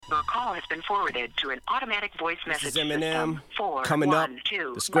call has been forwarded to an automatic voice message system. This is Eminem. 4, Coming up, 1,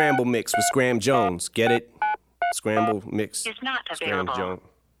 2. the Scramble mix with Scram Jones. Get it? Scramble mix. Is not Scram available. Jones.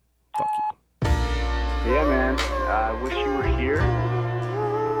 Fuck you. Yeah, man. I wish you were here.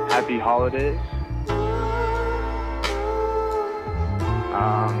 Happy holidays.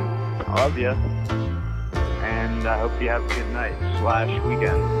 I love you. And I hope you have a good night /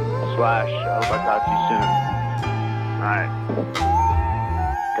 weekend / I hope I talk to you soon. Alright.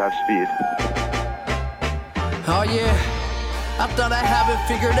 Godspeed. Oh yeah, I thought I'd have it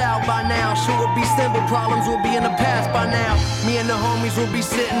figured out by now. Sure would be simple, problems will be in the past by now. Me and the homies will be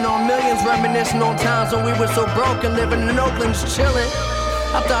sitting on millions, reminiscing on times when we were so broken, living in Oakland, just chilling.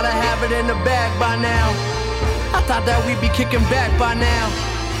 I thought I'd have it in the bag by now. I thought that we'd be kicking back by now.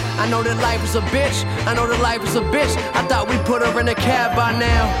 I know that life is a bitch, I know that life is a bitch. I thought we put her in a cab by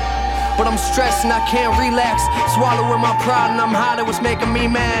now. But I'm stressed and I can't relax. Swallowing my pride and I'm hot, it was making me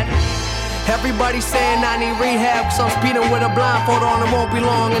mad. Everybody saying I need rehab, cause I'm speeding with a blindfold on. It won't be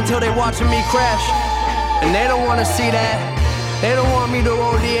long until they watching me crash. And they don't wanna see that. They don't want me to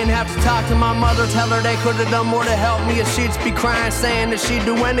OD and have to talk to my mother. Tell her they could've done more to help me. And she'd just be crying, saying that she'd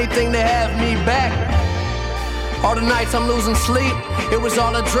do anything to have me back. All the nights I'm losing sleep, it was all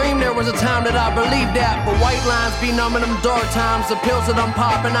a dream. There was a time that I believed that. But white lines be numbing them dark times. The pills that I'm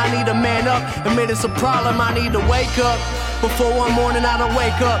popping, I need to man up. Admit it's a problem, I need to wake up. Before one morning I don't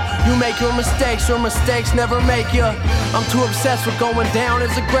wake up. You make your mistakes never make ya. I'm too obsessed with going down,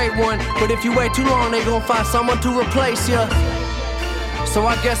 it's a great one. But if you wait too long, they gon' find someone to replace ya. So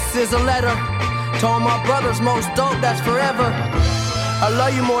I guess this is a letter to all my brothers, most dope, that's forever. I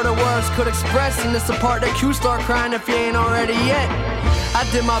love you more than words could express, and it's the part that you start crying if you ain't already yet. I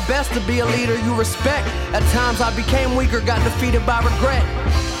did my best to be a leader you respect. At times I became weaker, got defeated by regret.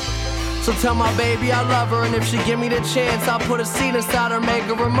 So tell my baby I love her, and if she give me the chance, I'll put a seed inside her, make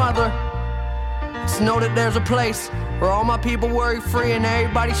her a mother. Just know that there's a place where all my people worry free and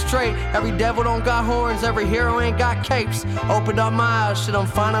everybody straight. Every devil don't got horns, every hero ain't got capes. Opened up my eyes, shit, I'm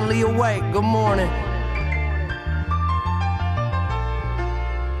finally awake. Good morning.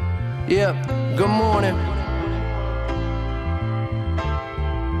 Yeah, good morning.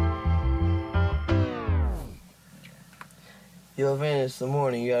 Yo, Van, it's the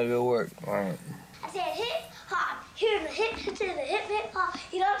morning. You gotta go to work. All right. I said hip hop, here the hip to the hip hop.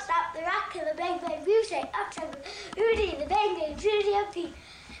 You don't stop the rock to the bang bang music. Up to the booty, the bang bang booty of beat.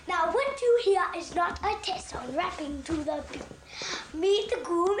 Now what you hear is not a test on rapping to the beat. Meet the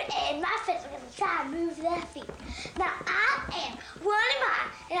groom and my friends are gonna try and move their feet. Now I am one of mine,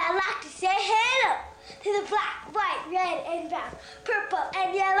 and I like to say hello to the black, white, red, and brown, purple,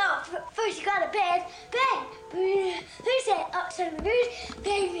 and yellow. First you gotta bang, bang, booty. Who said up to the booty,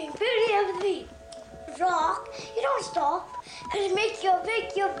 bang, bang, booty of the beat. Rock, you don't stop, cause it makes your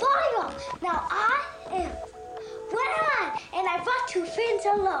body rock. Now I am one of mine, and I brought two friends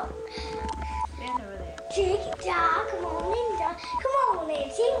along. Stand over there. Tick-tock, come on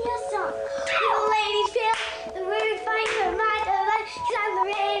and sing your song. The ladies feel the word fight for my delight, cause I'm the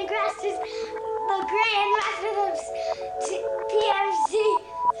red grasses, the grand master of PMC.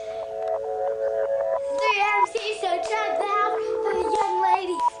 3MC, so chug the house for the young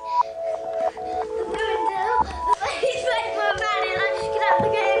ladies. The ladies fight for my delight, cause I'm the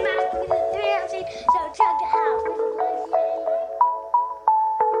grand master of the 3MC, so chug the house for the ladies.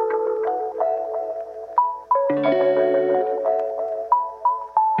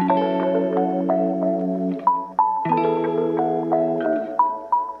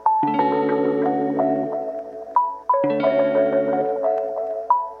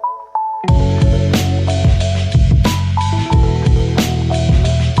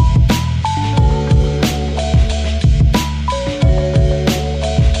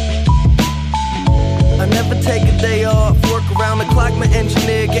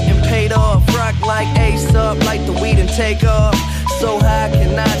 Take off, so high I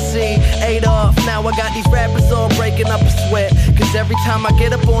cannot see. Adolf, now I got these rappers all breaking up a sweat. Cause every time I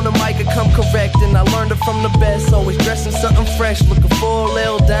get up on the mic I come correct. And I learned it from the best, always dressing something fresh. Looking for a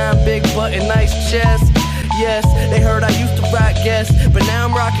little dime, big butt and nice chest. Yes, they heard I used to rock guests, but now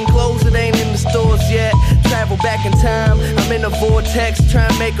I'm rocking clothes that ain't in the stores yet. Travel back in time, I'm in a vortex,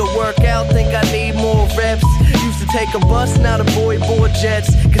 trying to make it work out, think I need more reps. Used to take a bus, now the boy board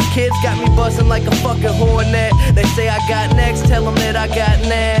jets. Cause kids got me buzzing like a fucking hornet. They say I got next, tell them that I got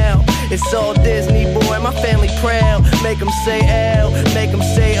now. It's all Disney, boy, my family proud. Make them say L, make them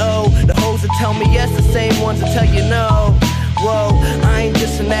say O. The hoes that tell me yes, the same ones that tell you no. Whoa, I ain't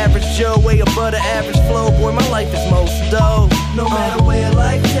just an average Joe, way above the average flow. Boy, my life is most dope. No matter where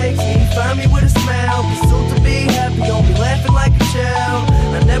life takes me, find me with a smile. Pursuit to be happy, don't be laughing like a child.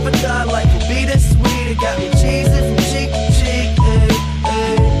 I never thought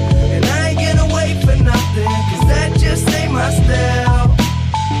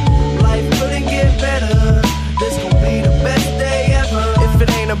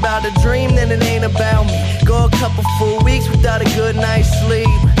about a dream, then it ain't about me. Go a couple full weeks without a good night's sleep.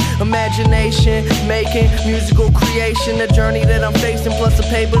 Imagination, making musical creation. The journey that I'm facing, plus the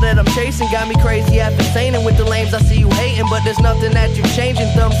paper that I'm chasing, got me crazy after saying. And with the lames, I see you hating, but there's nothing that you changing.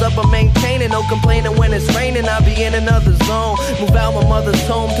 Thumbs up, I'm maintaining. No complaining when it's raining. I'll be in another zone. Move out my mother's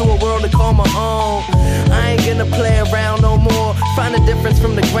home to a world to call my own. I ain't gonna play around no more. Find the difference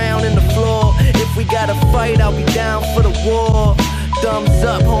from the ground and the floor. If we gotta fight, I'll be down for the war. Thumbs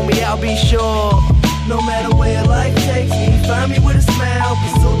up, homie, I'll be sure. No matter where life takes me, find me with a smile.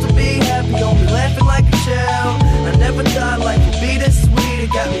 Pursuit to be happy, only laughing like a child. I never thought life would be this sweet. It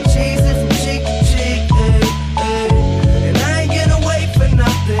got me cheesing from cheek to cheek, ay, ay. And I ain't gonna wait for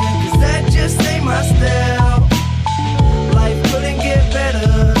nothing, cause that just ain't my style. Life couldn't get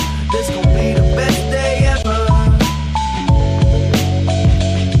better. This gon' be the best day ever.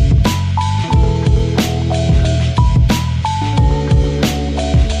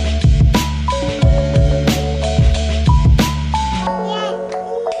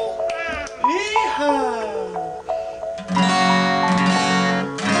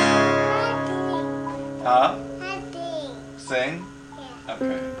 Huh? Sing?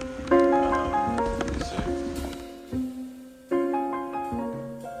 Okay. Let me see.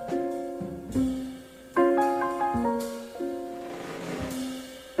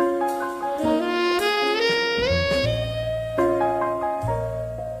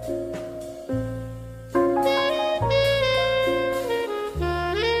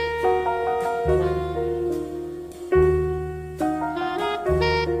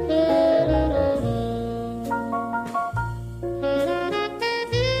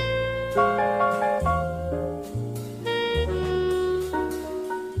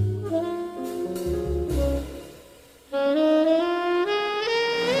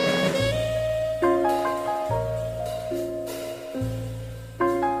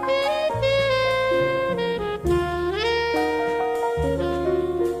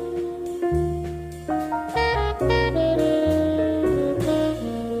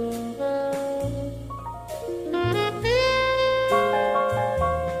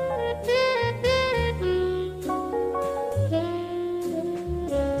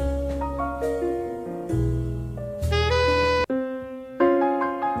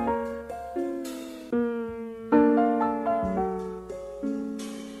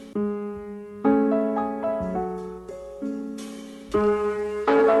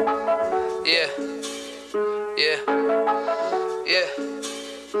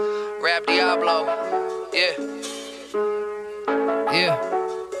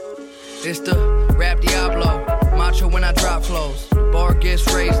 It's the rap Diablo, macho when I drop flows. Bar gets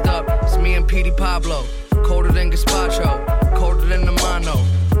raised up, it's me and Petey Pablo. Colder than Gazpacho, colder than the mono.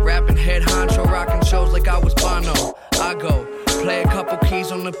 Rapping head honcho, rocking shows like I was Bono. I go, play a couple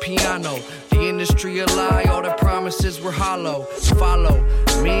keys on the piano. The industry a lie, all the promises were hollow. Follow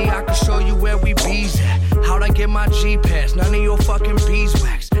me, I can show you where we bees at. How'd I get my G-Pass? None of your fucking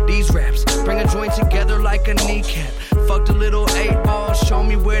beeswax. These raps bring a joint together like a kneecap. Fuck the little 8 balls, show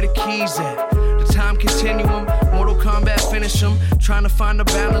me where the keys at. The time continuum, Mortal Kombat finish them. Trying to find a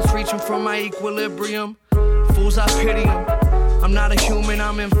balance, reaching for my equilibrium. Fools, I pity them. I'm not a human,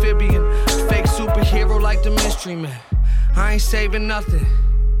 I'm amphibian. Fake superhero like the Mystery Man. I ain't saving nothing.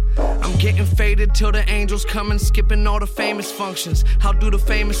 I'm getting faded till the angels come and skipping all the famous functions. How do the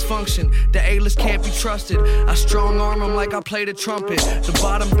famous function? The A-list can't be trusted. I strong arm them like I play the trumpet. The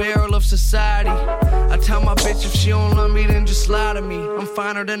bottom barrel of society. I tell my bitch if she don't love me, then just lie to me. I'm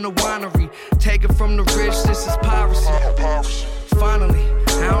finer than the winery. Take it from the rich, this is piracy. Finally,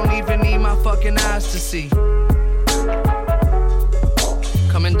 I don't even need my fucking eyes to see.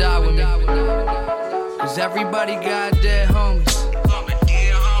 Come and die with me. Cause everybody got dead homies.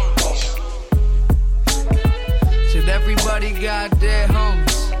 Said everybody got dead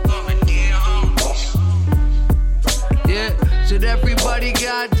homies. Yeah, said everybody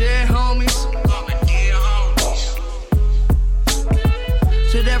got dead homies.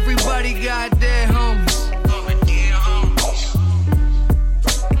 Said everybody got dead homies.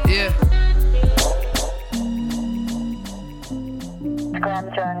 Yeah. Scram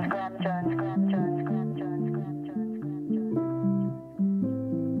Jones, Scram Jones, Scram Jones, Scram Jones, Scram Jones.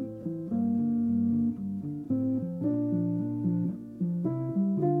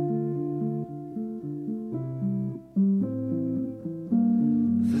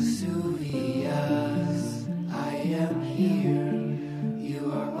 Vesuvius, I am here.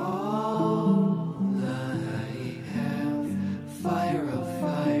 You are all that I have. Fire of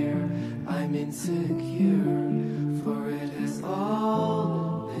fire, I'm insecure, for it has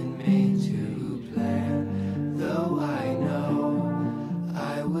all been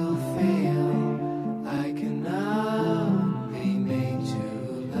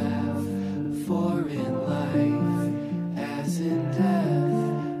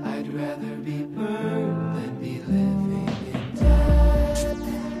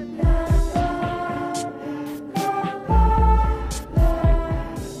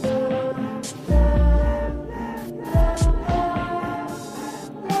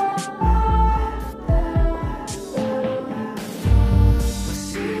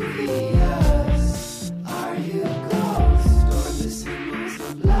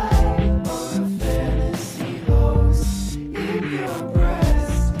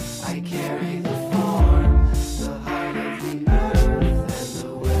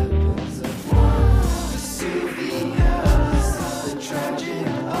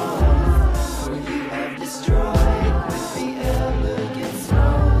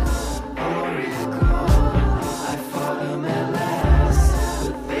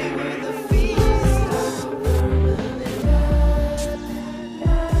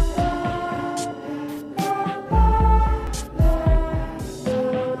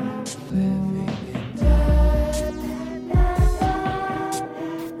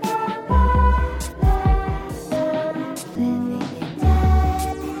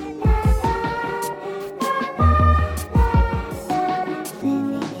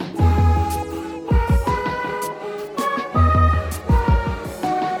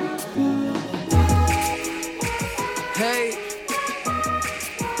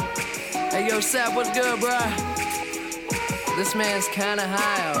Sap, what's good, bruh? This man's kinda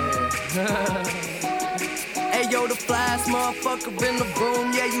high out here. Hey yo, the flyest motherfucker in the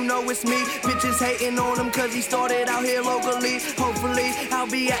room, yeah, you know it's me. Bitches hating on him cause he started out here locally. Hopefully, I'll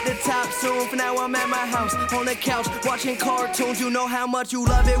be at the top soon. For now, I'm at my house, on the couch, watching cartoons. You know how much you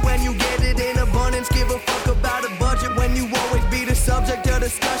love it when you get it in abundance. Give a fuck about a budget when you always be the subject of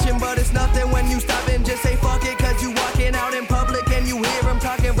discussion. But it's nothing when you stop and just say fuck it. Cause you walking out in public and you hear him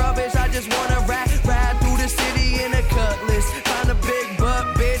talking rubbish. I just wanna ride through the city in a cutlass. Find a big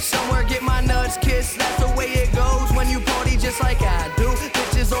butt bitch somewhere, get my nuts kissed. That's the way it goes when you party just like I do.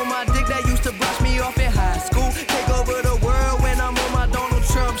 Bitches on my dick that used to brush me off in high school. Take over the world when I'm on my Donald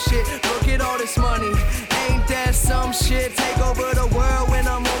Trump shit. Look at all this money, ain't that some shit? Take over the world when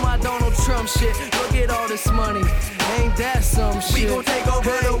I'm on my Donald Trump shit. Look at all this money, ain't that some shit? We gon' take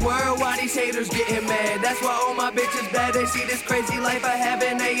over the world while these haters getting mad. That's why all my bitches bad. They see this crazy life I have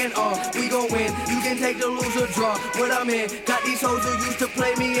in A&R. We gon' win, you can take the lose or draw. What I'm in, got these hoes who used to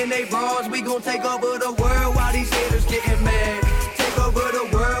play me in they bras. We gon' take over the world while these haters getting mad. Take over the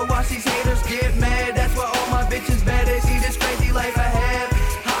world, watch these haters get mad. That's why all my bitches bad. They see this crazy life I have.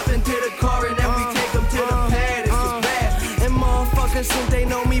 Hop into the car and then we take them to the pad. It's a rap. And motherfuckers think they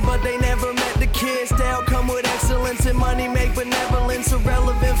know me, but they never met the kids. Style come with excellence and money make benevolence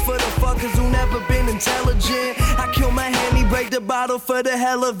irrelevant for the fuckers who never been intelligent. I kill my handy, break the bottle for the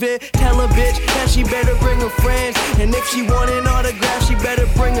hell of it. Tell a bitch that she better bring her friends. And if she want an autograph, she better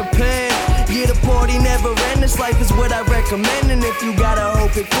bring a pen. Yeah, the party never end. This life is what I recommend. And if you gotta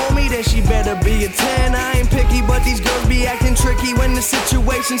hope it for me, then she better be a 10. I ain't picky, but these girls be acting tricky when the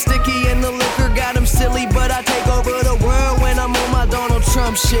situation's sticky and the liquor got them silly. But I take over the world when I'm on my Donald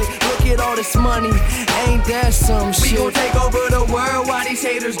Trump shit. Look at all this money, ain't that some shit? We gon' take over the world while these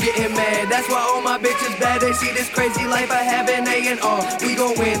haters getting mad. That's why all my bitches bad. They see this crazy life I have in A&R. We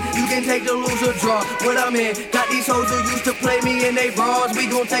gon' win, you can take the lose or draw. What I'm in, got these hoes who used to play me in they bras. We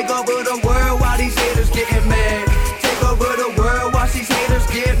gon' take over the world while these haters getting mad. Take over the world, watch these haters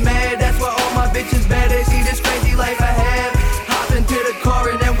get mad. That's why all my bitches bad. They see this crazy life I have. Hop into the car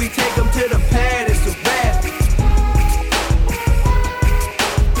and then we take them to the pad. It's a rap.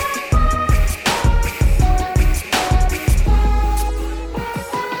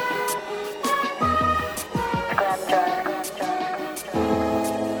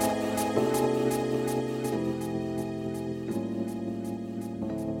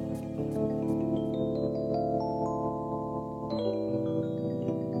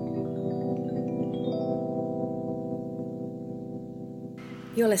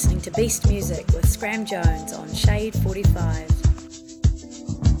 You're listening to Beast Music with Scram Jones on Shade 45.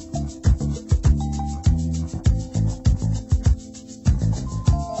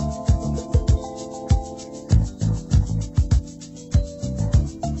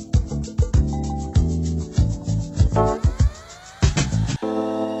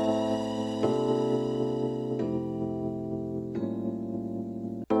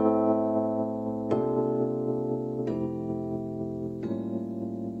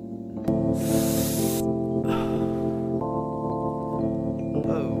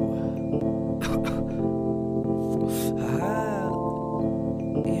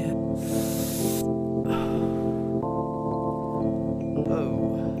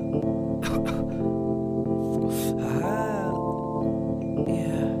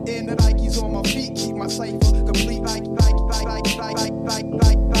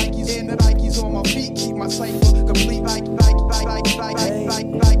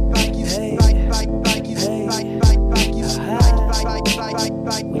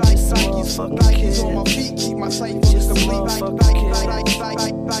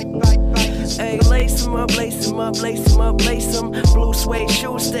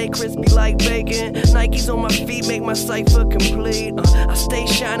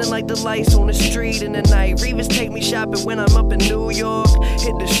 Lights on the street in the night. Revis take me shopping when I'm up in New York.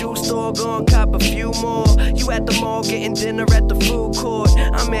 Hit the shoe store, go and cop a few more. You at the mall getting dinner at the food court.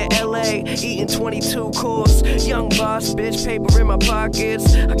 I'm in LA eating 22 course. Young boss, bitch, paper in my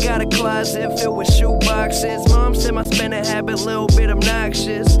pockets. I got a closet filled with shoe boxes. Mom said my spending habit a little bit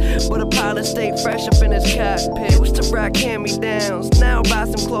obnoxious, but a pilot stayed fresh up in his cockpit. Used to rock hand-me-downs, now buy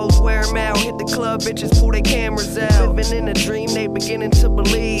some clothes, wear them out. Hit the club, bitches pull their cameras out. Living in a dream, they beginning to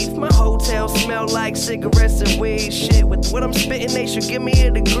believe. My hotel smell like cigarettes and weed. Shit, with what I'm spitting, they should give me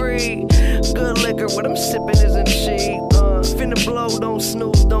a degree. Good liquor, what I'm sipping isn't cheap. Finna blow, don't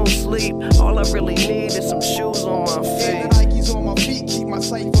snooze, don't sleep. All I really need is some shoes on my feet. And the Nikes on my feet keep my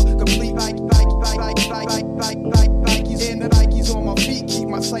cipher complete. Nikes. And the Nikes on my feet keep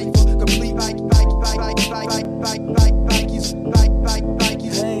my cipher complete. Nikes.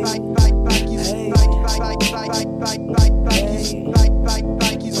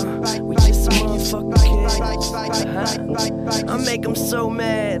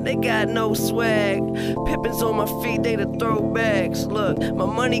 they got no swag. Pippins on my feet, they the throwbacks. Look, my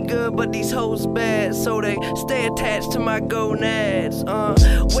money good, but these hoes bad, so they stay attached to my gonads.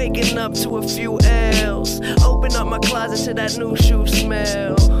 Waking up to a few L's. Open up my closet to that new shoe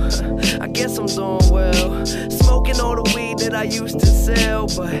smell. I guess I'm doing well. Smoking all the weed that I used to sell,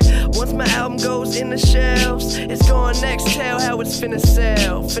 but once my album goes in the shelves, it's going next. Tell how it's finna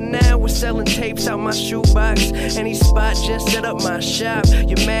sell. For now, we're selling tapes out my shoebox. Any spot, just set up my shop.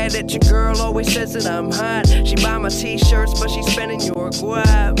 You're mad that your girl always says that I'm hot. She buy my t-shirts, but she's spending your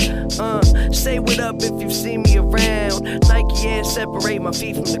guap. Say what up if you see me around. Nike Air separate my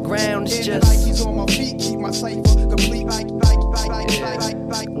feet from the ground. It's just Nikes on my feet, keep my cipher complete. Nikes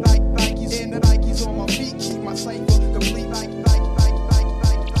in the Nikes on my feet, keep my cipher complete.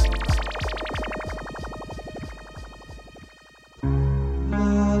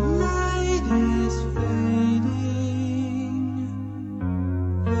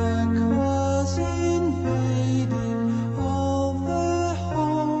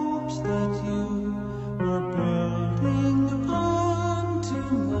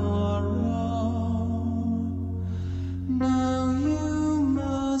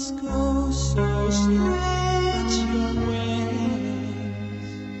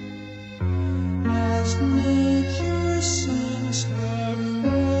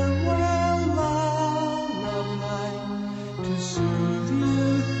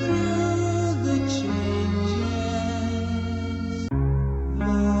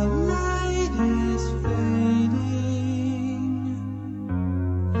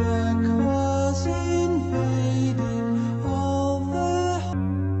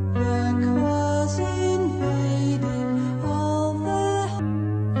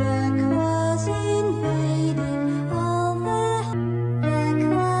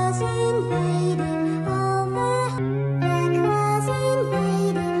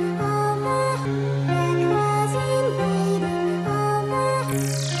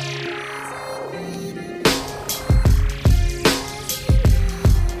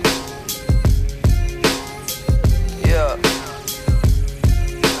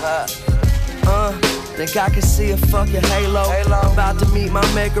 Think I can see a fucking halo. About to meet my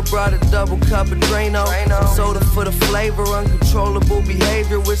maker, brought a double cup of Drano. Some soda for the flavor, uncontrollable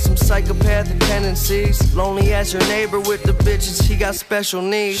behavior with some psychopathic tendencies. Lonely as your neighbor with the bitches, he got special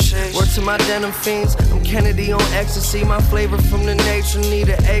needs. Word to my denim fiends, I'm Kennedy on ecstasy. My flavor from the nature, need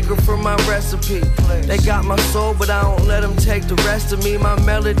an acre for my recipe. They got my soul, but I don't let them take the rest of me. My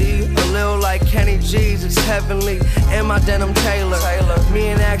melody, a little like Kenny G's, it's heavenly. And my denim Taylor. Me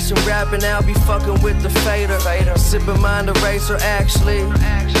in action rapping, I'll be fucking with the fader. Sipping mind eraser, actually.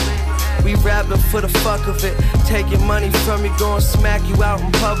 We rapping for the fuck of it. Taking money from you, gon' smack you out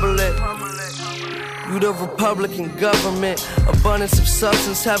in public. You the Republican government. Abundance of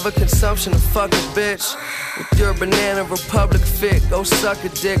substance, have a consumption of fuck a bitch. With your banana republic fit, go suck a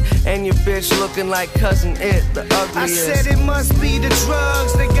dick. And your bitch looking like cousin It, the ugliest. I said it must be the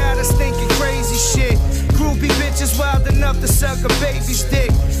drugs, they got us thinking crazy shit. Groupie bitches wild enough to suck a baby's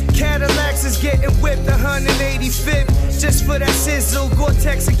dick. Cadillacs is getting whipped 185th. Just for that sizzle,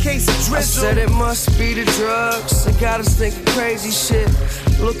 Gore-Tex a case of drizzle. I said it must be the drugs, they got us thinking crazy shit.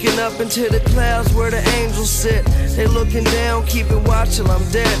 Looking up into the clouds where the angels sit. They looking down, keeping watch till I'm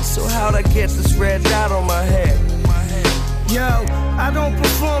dead. So how'd I get this red dot on my head? Yo, I don't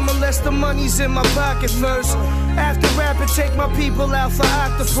perform unless the money's in my pocket first. After rapping, take my people out for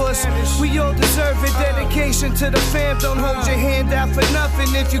octopus. We all deserve it, dedication to the fam. Don't hold your hand out for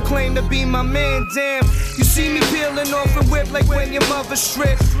nothing if you claim to be my man. Damn, you see me peeling off and whip like when your mother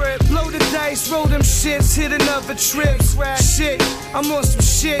stripped. Blow the dice, roll them shits, hit another trip. Shit, I'm on some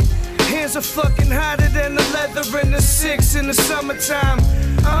shit. Hands are fucking hotter than the leather in the 6 in the summertime.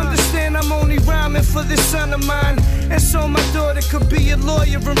 I understand I'm only rhyming for this son of mine. And so my daughter could be a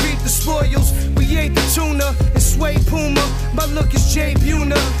lawyer and reap the spoils. We ate the tuna and sway Puma. My look is Jay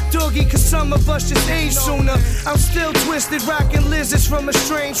Buna. Doggy, cause some of us just age sooner. I'm still twisted, rocking lizards from a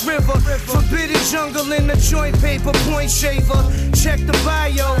strange river. Forbidden jungle in the joint paper, point shaver. Check the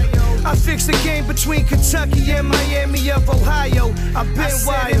bio. I fixed the game between Kentucky and Miami of Ohio. I've been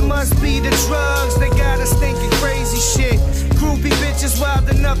wild. It must be the drugs, they got us thinking crazy shit. Groupie bitches wild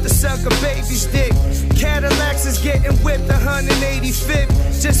enough to suck a baby's dick. Cadillacs is getting whipped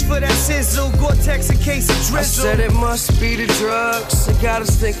 185th. Just for that sizzle, Gore-Tex a case of drizzle. I said it must be the drugs, they got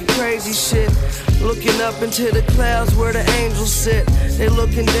us thinking crazy shit. Looking up into the clouds where the angels sit. They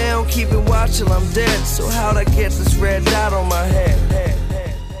looking down, keeping watch till I'm dead. So how'd I get this red dot on my head?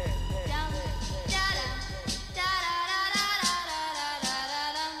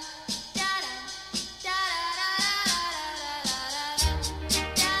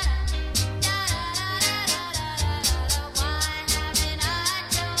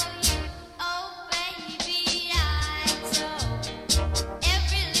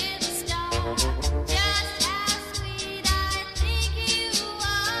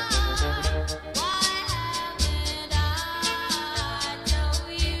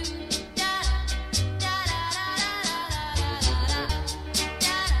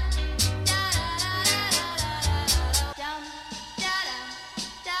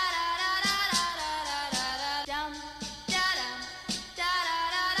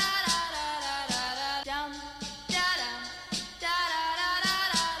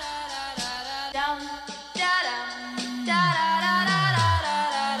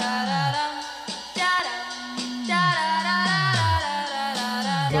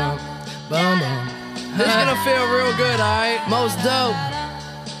 feel real good, alright? Most dope.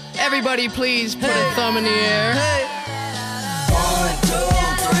 Everybody please put a thumb in the air. Hey. 1, 2,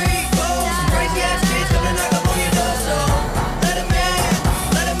 3, 4. Some crazy ass kids gonna knock up on your door, so let 'em in,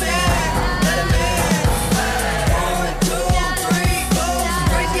 let 'em in, let 'em in. 1, 2, 3, 4. Some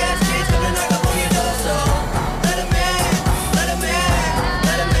crazy ass kids gonna knock up on your door, so let 'em in, let 'em in,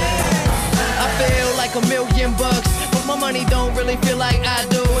 let 'em in. I feel like $1,000,000, but my money don't really feel like I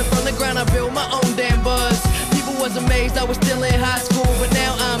do. And from the ground I built my own damn buzz. People was amazed I was still in high school, but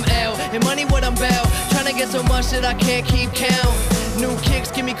now I'm out. And money what I'm about, trying to get so much that I can't keep count. New kicks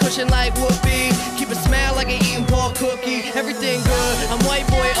give me cushion like whoopee. Keep a smile like an eating pork cookie. Everything good, I'm white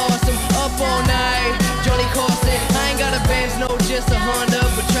boy awesome. Up all night, Johnny Carson. I ain't got a Benz, no, just a Honda.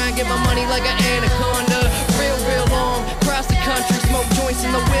 But try and get my money like an anaconda. Real long, cross the country. Smoke joints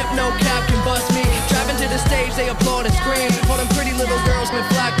in the whip, no cop can bust me. Driving to the stage, they applaud and scream. All them pretty little girls can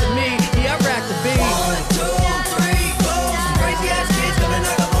flock to me. Yeah, I rock the beat. 1, 2, 3, 4. Some crazy ass kids gonna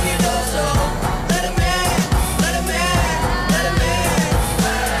knock up on your door, so let 'em in, let 'em in, let 'em in.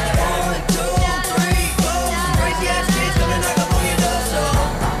 1, 2, 3, 4. Some crazy ass kids gonna knock up on your door, so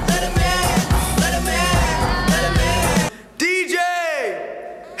let 'em in, let 'em in, let 'em in. DJ,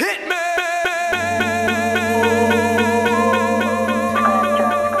 hit me.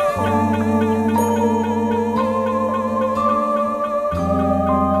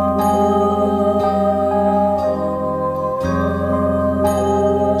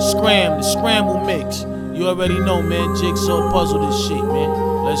 The Scramble mix. You already know, man. Jigsaw puzzle this shit, man.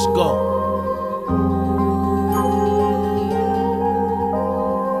 Let's go.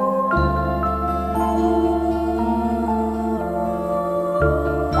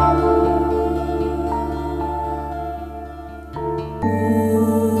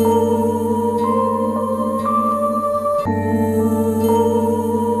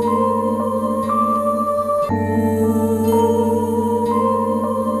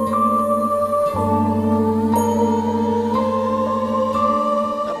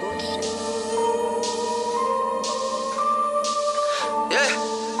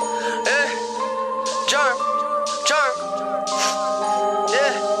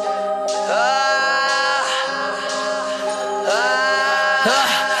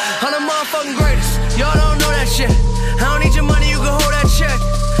 I'm the motherfucking greatest. Y'all don't know that shit. I don't need your money, you can hold that check.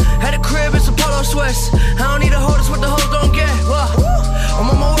 At the crib, it's a polo sweats. I don't need to hold us what the hoes don't get. I'm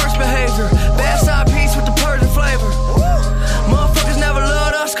on my worst behavior. Bad side piece with the Persian flavor. Motherfuckers never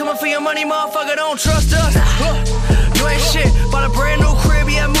loved us. Coming for your money, motherfucker, don't trust us. You ain't shit. Bought a brand new crib,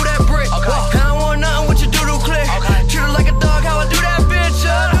 yeah, move that brick. I don't want nothing with your doodle click. Treat her like a dog, how I do that, bitch.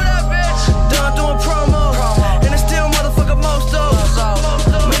 Done doing promo. And it's still motherfucker most of.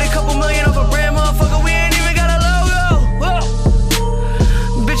 Made a couple million off a brand, motherfucker. We ain't even got a logo.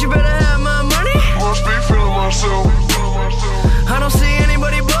 Bitch, you better have my money. Must be feeling myself. I don't see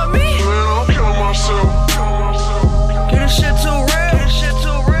anybody but me. Man, I'm killing myself. Get this shit too real.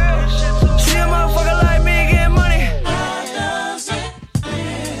 See a motherfucker like me getting money.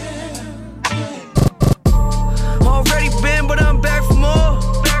 Already been, but I'm back for more.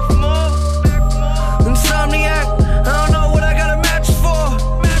 Insomniac, I don't know what I got a match for.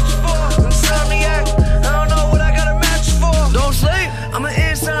 Insomniac, I don't know what I got a match for. Don't sleep, I'm an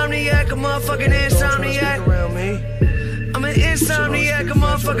insomniac, a motherfucking insomniac. I'm an insomniac, a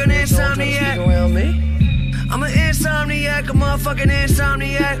motherfucking insomniac. I'm an insomniac, a motherfucking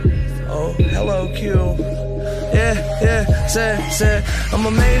insomniac. Oh, hello, Q. Yeah, said, I'm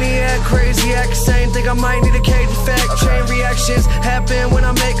a maniac, crazy act, same thing, I might need a cage effect. Chain reactions happen when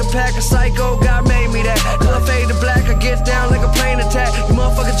I make a pack. A psycho, God made me that. Till I fade to black, I get down like a plane attack. You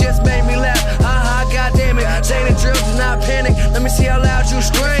motherfucker just made me laugh. God damn it, say the drill, do not panic. Let me see how loud you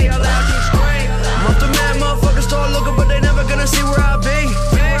scream. I'm off the mad, motherfuckers start looking, but they never gonna see where I be.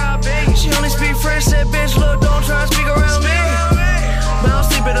 She only speak French, said bitch, look, don't try to speak around me. But I don't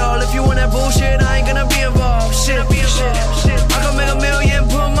sleep at all, if you want that bullshit, I ain't gonna be involved. Shit. I can make $1 million,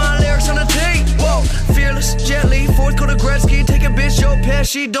 put my lyrics on the tape. Whoa, fearless, gently, fourth quarter Gretzky, take a bitch, your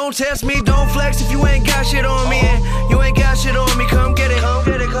Pesci. Don't test me, don't flex if you ain't got shit on me. And you ain't got shit on me, come get it, come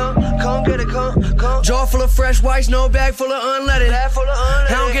get it. Jaw full of fresh whites, no bag full of unleaded. I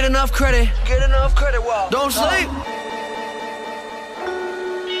don't get enough credit, whoa. Don't sleep.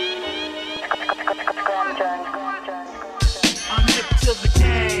 I'm hip to the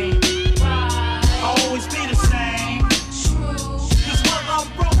game. I'll always be the same. Cause when I'm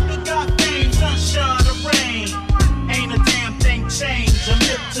broke, I got fame, sunshine or rain. Ain't a damn thing changed. I'm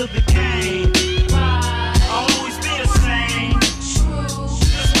hip to the game. I'll always be the same.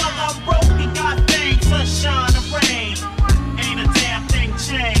 Cause when I'm broke, I got fame, sunshine or rain. Ain't a damn thing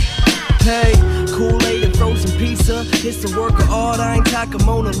changed. Hey, Kool-Aid and frozen Just a work of art, I ain't talking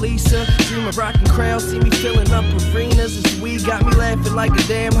Mona Lisa. Dream of rocking crowds, see me filling up arenas. This weed got me laughing like a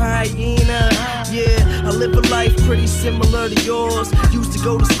damn hyena. Yeah, I live a life pretty similar to yours. Used to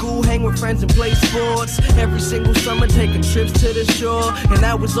go to school, hang with friends and play sports. Every single summer taking trips to the shore. And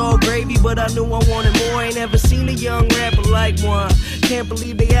that was all gravy, but I knew I wanted more. Ain't ever seen a young rapper like one. Can't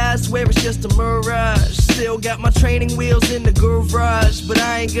believe they eyes, swear it's just a mirage. Still got my training wheels in the garage, but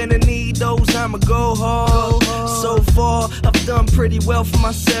I ain't gonna need those, I'ma go hard. So far, I've done pretty well for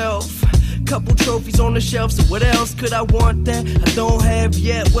myself. Couple trophies on the shelf, so what else could I want that I don't have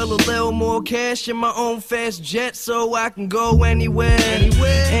yet? Well, a little more cash in my own fast jet, so I can go anywhere.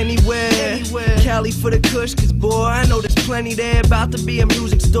 Cali for the kush, cause boy, I know there's plenty there. About to be in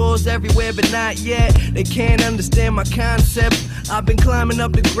music stores everywhere, but not yet. They can't understand my concept. I've been climbing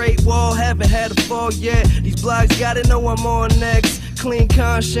up the Great Wall, haven't had a fall yet. These blogs gotta know I'm on next. Clean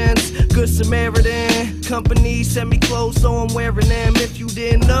conscience, good Samaritan. Company sent me clothes, so I'm wearing them. If you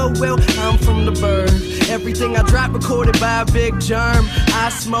didn't know, well, I'm from the bird. Everything I drop recorded by a big germ. I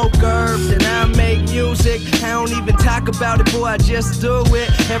smoke herbs and I make music. I don't even talk about it, boy, I just do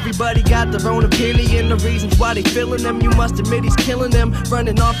it. Everybody got their own opinion, the reasons why they feeling them. You must admit he's killing them,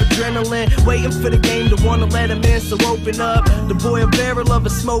 running off adrenaline, waiting for the game to wanna let him in. So open up, the boy a barrel of a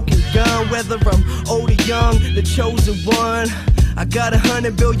smoking gun. Whether I'm old or young, the chosen one. I got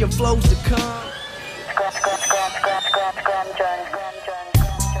 100 billion flows to come. Scram Jones.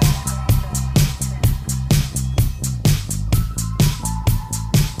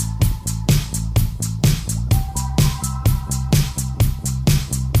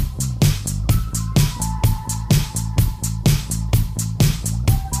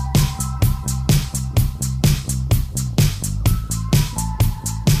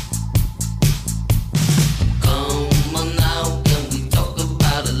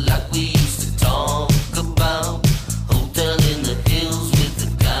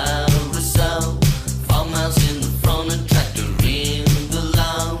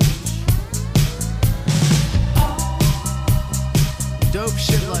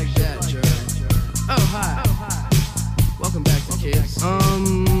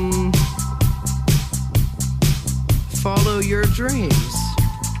 Follow your dreams.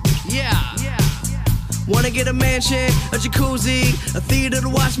 Yeah. Wanna get a mansion, a jacuzzi, a theater to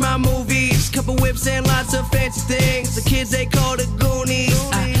watch my movies, couple whips and lots of fancy things. The kids they call the Goonies.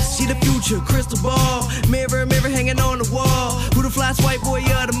 I see the future, crystal ball, mirror hanging on the wall. Who the fly white boy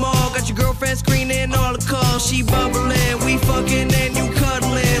of the mall? Got your girlfriend screening all the calls. She bubbling, we fucking and you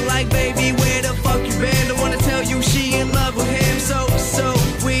cuddling. Like baby, where the fuck you been? Don't wanna tell you she in love with him. So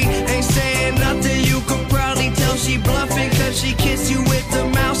we ain't saying nothing. You could probably tell she bluffing, cause she kissed you with the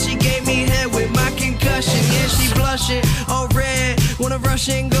mouth. She gave me head with my concussion. Yeah, she blushing, all red. Wanna rush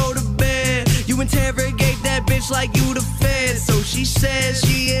and go to bed. You interrogate that bitch like you the Fed. So she says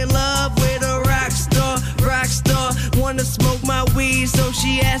she in love with a rock star. Wanna smoke my weed, so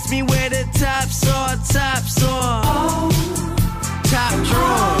she asked me where the tops are. Top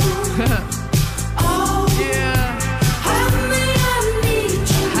drawer. Yeah.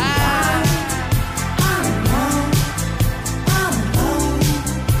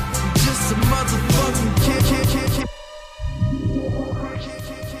 Just a motherfucking kid.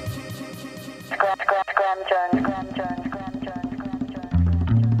 Scram Jones.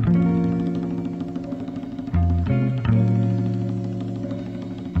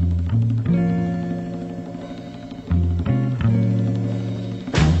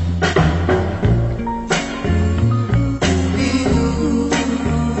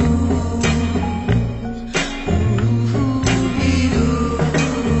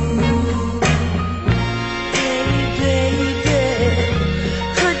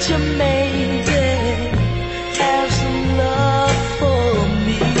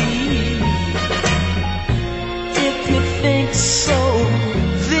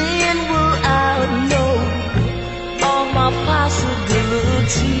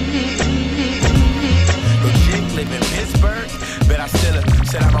 Live in Pittsburgh, but I still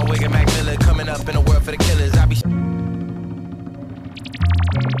said I'm a wig and MacMiller coming up in a world for the killers. I be Scram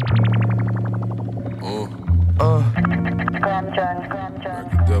Jones.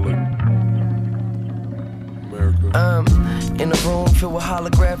 In a room filled with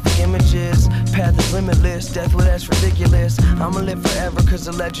holographic images. Path is limitless, death, well that's ridiculous. I'ma live forever cause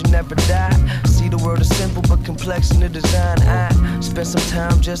the legend never died. See the world is simple but complex in the design. I spent some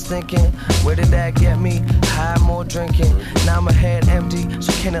time just thinking, where did that get me? High, more drinking, now my head empty.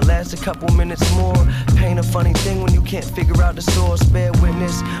 So can it last a couple minutes more? Pain a funny thing when you can't figure out the source. Bear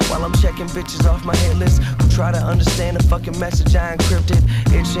witness while while I'm checking bitches off my hit list who try to understand the fucking message I encrypted.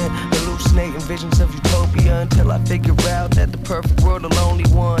 Itching, hallucinating visions of utopia until I figure out that the perfect world the lonely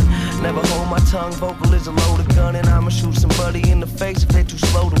one. Never hold my tongue, vocal is a loaded gun, and I'ma shoot somebody in the face if they're too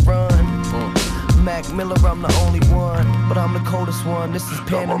slow to run. MacMiller, I'm the only one, but I'm the coldest one. This is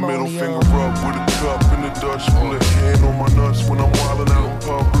pandemonium. Got my middle finger up with a cup in the Dutch split. Hand on my nuts when I'm wildin' out in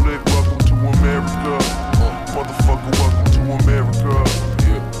public. Welcome to America, motherfucker. Welcome to America.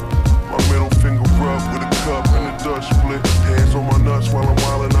 My middle finger up with a cup in the Dutch split. Hands on my nuts while I'm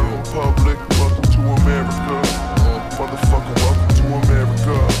wildin' out in public. Welcome to America, motherfucker. Welcome to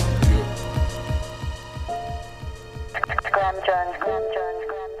America. Scram Jones, Scram Jones,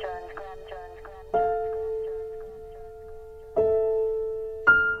 Scram Jones, Scram Jones, Scram Jones.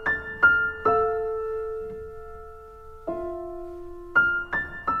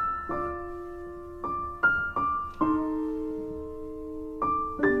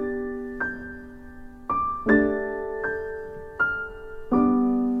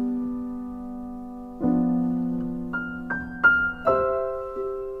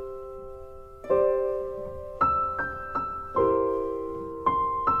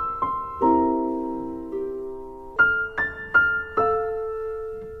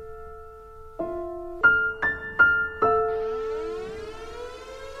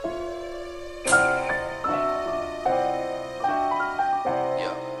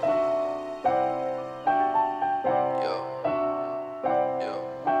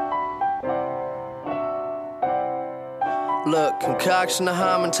 Look, concoction of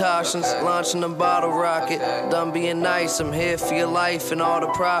hymen toxins, launching a bottle rocket. Done being nice, I'm here for your life and all the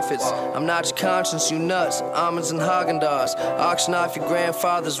profits. I'm not your conscience, you nuts, almonds and Haagen-Dazs. Auction off your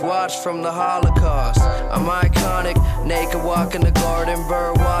grandfather's watch from the Holocaust. I'm iconic, naked walking the garden,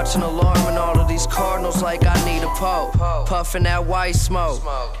 bird watching, alarming all of these cardinals like I need a pope. Puffing that white smoke.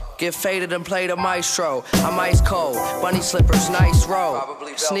 Get faded and play the maestro. I'm ice cold, bunny slippers, nice roll.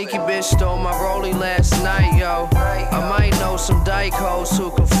 Sneaky bitch stole my rollie last night, yo. I might know some dyke hoes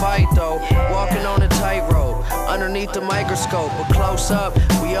who can fight, though. Walking on a tightrope, underneath the microscope. But close up,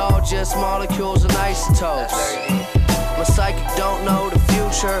 we all just molecules and isotopes. My psychic don't know the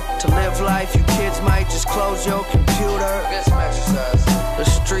future. To live life, you kids might just close your computer. The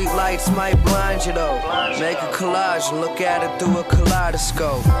street lights might blind you though. Make a collage and look at it through a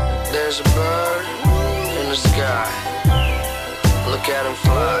kaleidoscope. There's a bird in the sky. Look at him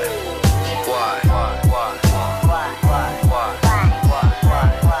fly. Why?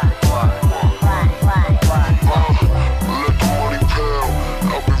 Let the money pal.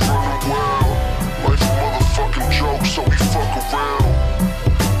 I've been running wild. Life's a motherfucking joke, so we fuck around.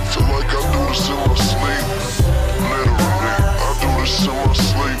 Feel like I do this in my sleep. Literally, I do this in my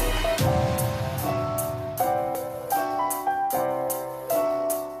sleep.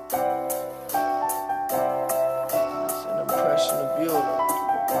 It's an impression of beauty.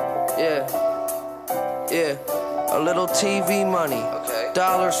 Yeah. A little TV money.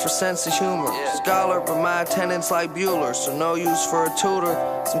 Dollars for sense of humor. Scholar, but my attendance like Bueller, so no use for a tutor.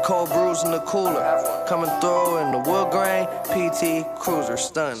 Some cold brews in the cooler. Coming through in the wood grain, PT Cruiser,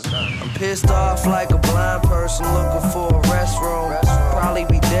 stunned. I'm pissed off like a blind person looking for a restroom. Probably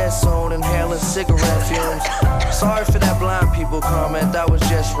be dead soon, inhaling cigarette fumes. Sorry for that blind people comment, that was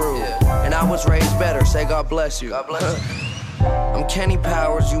just rude. And I was raised better, say God bless you. I'm Kenny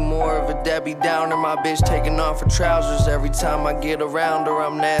Powers, you more of a Debbie Downer. My bitch taking off her trousers every time I get around her.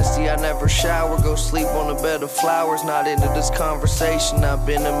 I'm nasty, I never shower, go sleep on a bed of flowers. Not into this conversation, I've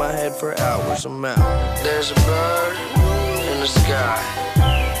been in my head for hours, I'm out. There's a bird in the sky.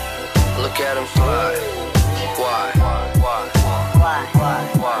 Look at him fly. Why?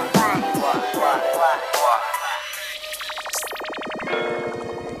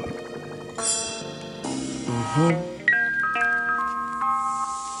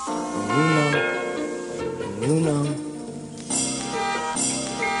 You know.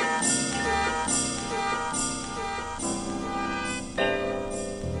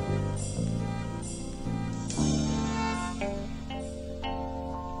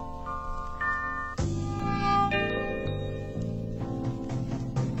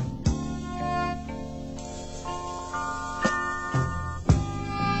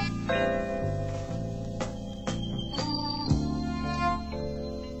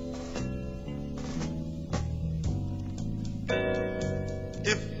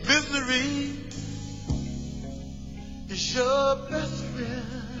 Is your best friend.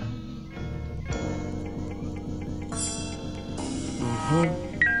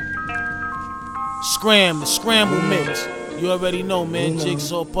 Scram, the Scramble mix. You already know, man.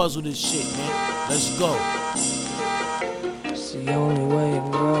 Jigsaw puzzle this shit, man. Let's go. It's the only way to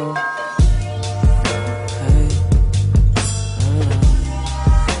roll.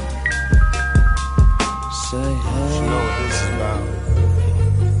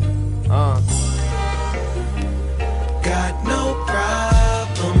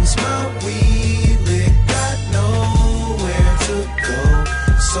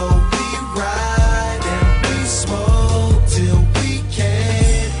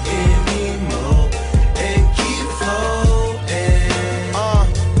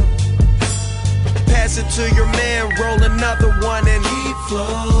 to your man, roll another one and keep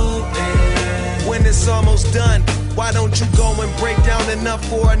floating. When it's almost done, why don't you go and break down enough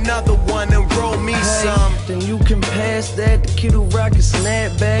for another one and roll me some? Then you can pass that, the kid who rock a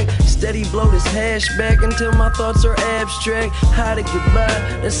snap back. Steady blow this hash back until my thoughts are abstract. How to get by,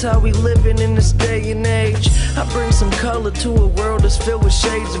 that's how we living in this day and age. I bring some color to a world that's filled with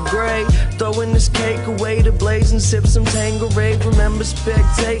shades of gray. Throwing this cake away to blaze and sip some Tanqueray. Remember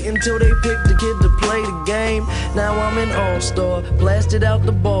spectate until they pick the kid to play the game. Now I'm an all-star, blasted out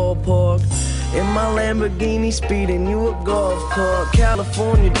the ballpark. In my Lamborghini, speeding you a golf cart.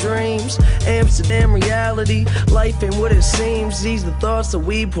 California dreams, Amsterdam reality. Life ain't what it seems. These the thoughts that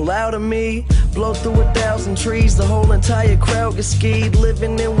we pull out of me. Blow through 1,000 trees, the whole entire crowd gets skied.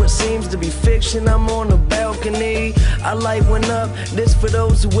 Living in what seems to be fiction, I'm on the balcony. I light one up, this for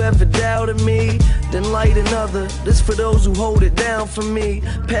those who ever doubted me. Then light another, this for those who hold it down for me.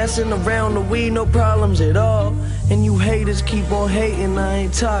 Passing around the weed, no problems at all. And you haters keep on hating, I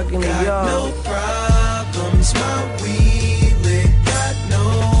ain't talking to y'all. No problems, my weed lit, got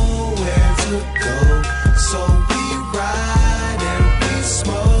nowhere to go. So we ride and we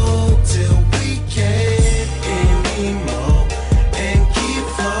smoke till we can't anymore and keep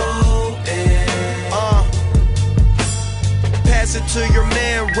floating. Pass it to your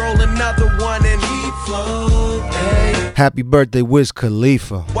man, roll another one and keep floating. Happy birthday, Wiz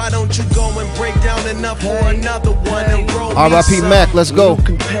Khalifa. Why don't you go and break down enough for another one and roll me R.I.P. some? Mac, let's go. You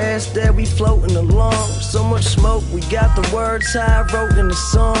can pass that, we floating along. So much smoke, we got the words I wrote in the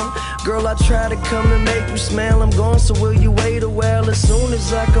song. Girl, I try to come and make you smell, I'm gone, so will you wait a while? As soon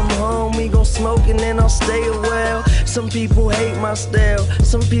as I come home, we gon' smoke and then I'll stay a while. Some people hate my style,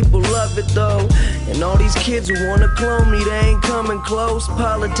 some people love it though. And all these kids who wanna clone me, they ain't coming close.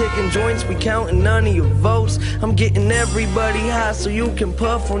 Politicking joints, we counting none of your votes. I'm getting everybody high so you can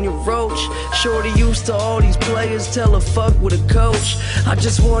puff on your roach. Shorty used to all these players, tell her fuck with a coach. I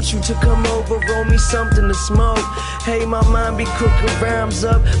just want you to come over, roll me something to smoke. Hey, my mind be cooking rhymes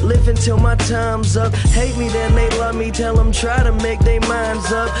up, living till my time's up. Hate me, then they love me, tell them try to make their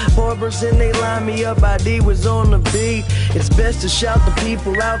minds up. Barbers and they line me up, ID was on the beat. It's best to shout the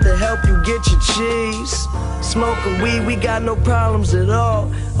people out to help you get your cheese. Smoking weed, we got no problems at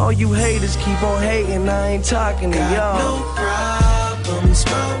all. All you haters keep on hating, I ain't talking to y'all. No problems,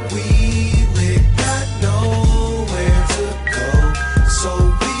 my weed lit, got nowhere to go. So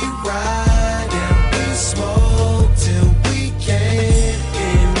we ride and we smoke till we can't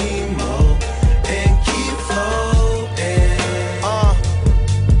anymore and keep floating.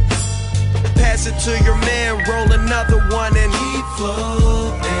 Pass it to your man, roll another one and keep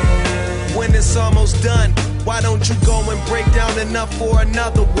floating. When it's almost done, why don't you go and break down enough for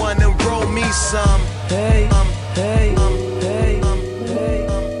another one and roll me some? Hey, hey, hey.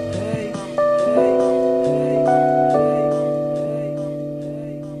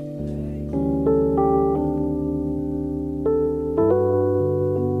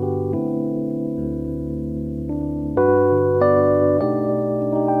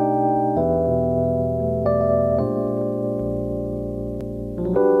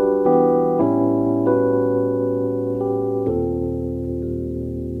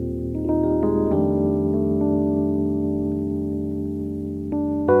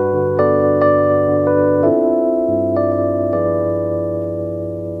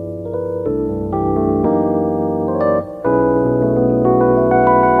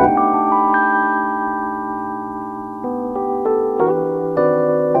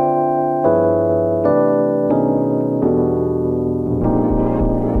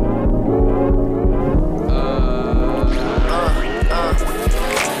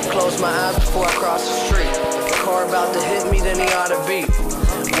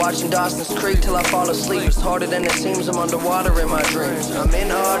 Than it seems, I'm underwater in my dreams. I'm in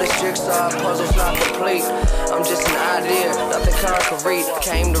all this jigsaw, puzzle's not complete. I'm just an idea, nothing concrete.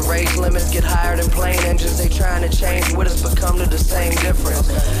 Came to raise limits, get higher than plane engines. They trying to change with us, but come to the same difference.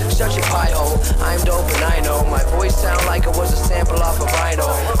 Shut your pie hole, I'm dope and I know. My voice sound like it was a sample off of Rhino.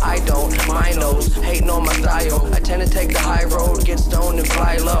 I don't, my nose, hating on my style. I tend to take the high road, get stoned and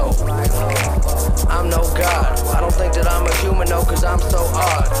fly low. I'm no god, I don't think that I'm a human though, cause I'm so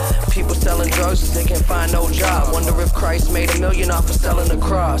odd. People selling drugs cause they can't find no job. Wonder if Christ made $1 million off of selling the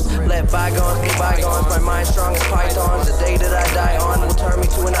cross. Let bygones be bygones, my mind strong as pythons. The day that I die on will turn me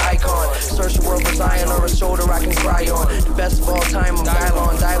to an icon. Search the world for Zion or a shoulder I can cry on. The best of all time, I'm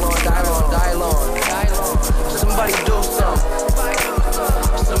Dylon, Dylon, Dylon, Dylon. Somebody do something.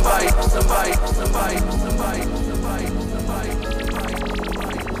 Somebody, somebody, somebody, somebody, somebody, somebody.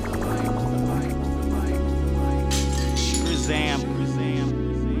 Shazam.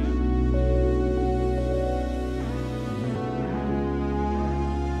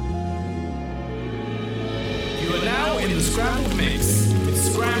 The Scramble Mix with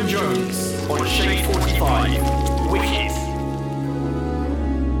Scram Jones on Shade 45. Wicked.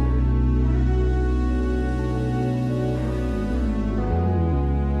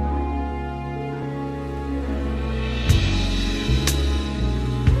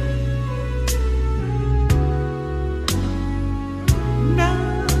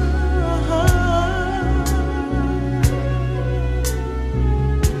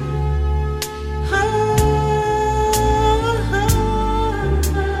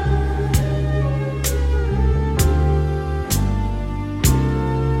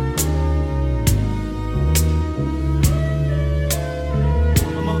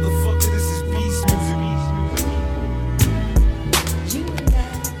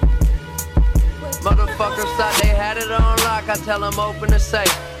 Motherfuckers thought they had it on lock, I tell them open the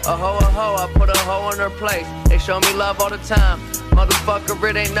safe. A hoe, I put a hoe in her place. They show me love all the time. Motherfucker,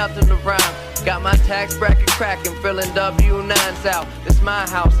 it ain't nothing to rhyme. Got my tax bracket cracking, filling W9s out. This my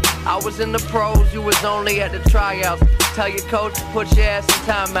house. I was in the pros, you was only at the tryouts. Tell your coach to put your ass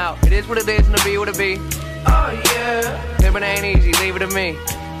in timeout. It is what it is and it be what it be. Oh yeah. Living ain't easy, leave it to me.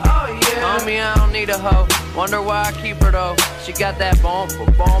 Oh yeah. Homie, I don't need a hoe. Wonder why I keep her though. She got that boom,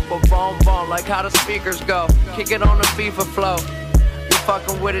 like how the speakers go. Kick it on the FIFA flow. You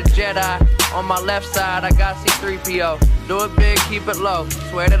fucking with a Jedi. On my left side, I got C-3PO. Do it big, keep it low.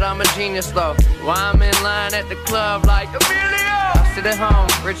 Swear that I'm a genius though. Why I'm in line at the club like Emilio. I sit at home,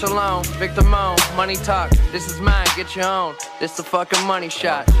 rich alone, victim moan, money talk. This is mine, get your own. This the fucking money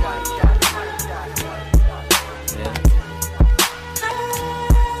shot.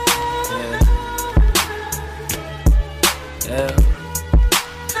 Yeah.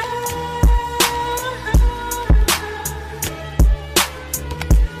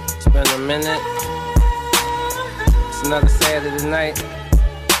 It's been a minute. It's another Saturday night.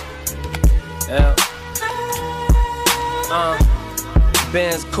 Yeah.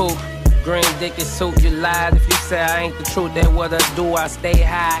 Benz coupe, green dicky suit. You lied if you say I ain't the truth. That what I do. I stay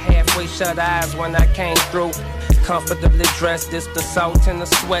high, halfway shut eyes when I came through. Comfortably dressed, this the salt and the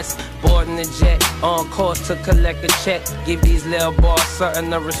sweats. Boarding the jet, on course to collect a check. Give these little boys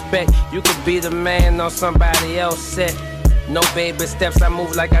something to respect. You could be the man on somebody else's set. No baby steps, I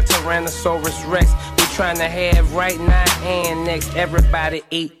move like a Tyrannosaurus Rex. We tryna have right now and next. Everybody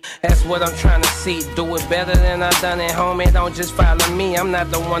eat, that's what I'm trying to see. Do it better than I done at home. And don't just follow me, I'm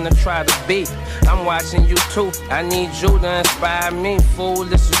not the one to try to be. I'm watching you too, I need you to inspire me. Fool,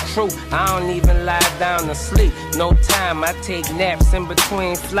 this is true, I don't even lie down to sleep. No time, I take naps in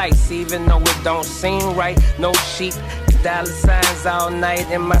between flights. Even though it don't seem right, no sheep. Dollar signs all night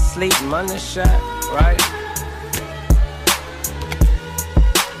in my sleep. Money shot, right?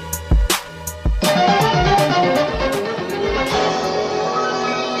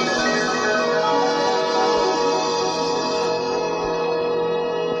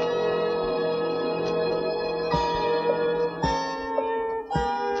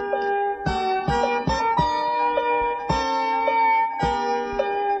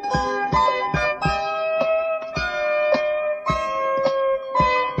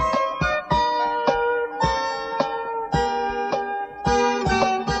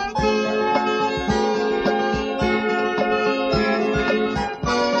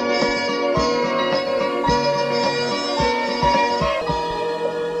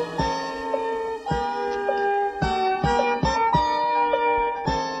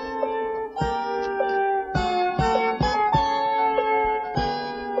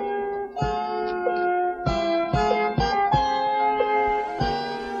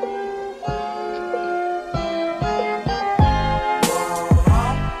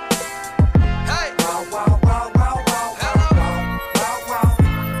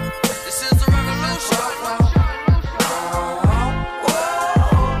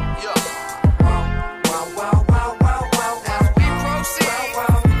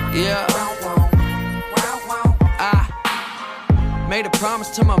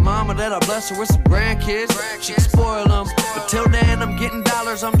 To my mama that I bless her with some grandkids. She can spoil them, but till then I'm getting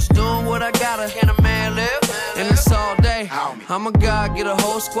dollars. I'm just doing what I gotta. Can a man live? And it's all day. I'm a god, get a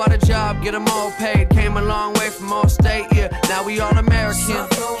whole squad a job, get them all paid. Came a long way from all state, yeah. Now we all American.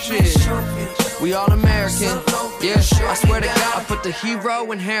 Shit, we all American. Yeah, I swear to God, I put the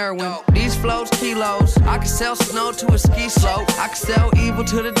hero in heroin. These flows, kilos. I can sell snow to a ski slope. I can sell evil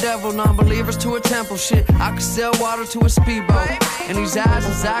to the devil, non-believers to a temple. Shit, I can sell water to a speedboat. And these eyes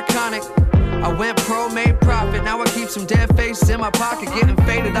is iconic. I went pro, made profit. Now I keep some dead faces in my pocket, getting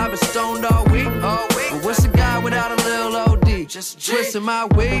faded. I've been stoned all week. But what's a guy without a little OD? Just twisting my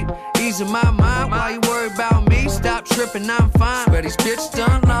weed, easing my mind. Why you worry about me? Stop tripping, I'm fine. Swear these bitches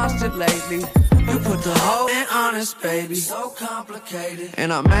done lost it lately. You put the whole in honest, baby. So complicated.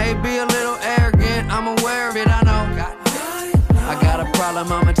 And I may be a little arrogant, I'm aware of it, I know. I got a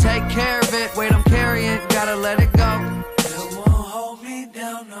problem, I'ma take care of it. Weight I'm carrying, gotta let it go. It won't hold me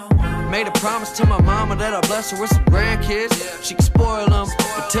down, no. Made a promise to my mama that I'll bless her with some grandkids. She can spoil them,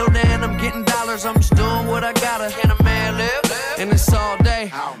 but till then I'm getting dollars. I'm just doing what I gotta. Can a man live? And it's all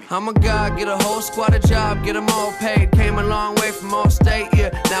day. I'm a god, get a whole squad a job, get them all paid. Came a long way from all state,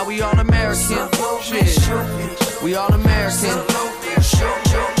 yeah. Now we all American. Shit, we all American.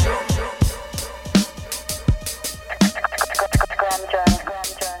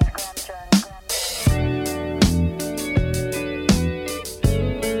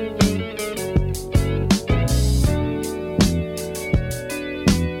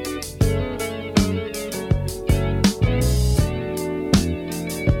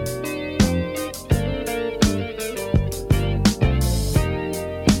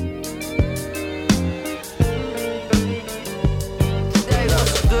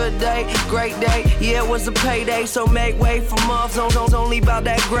 Great day, yeah, it was a payday, so make way for months, only about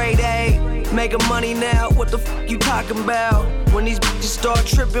that grade A. Making money now, what the f you talking about? When these bitches start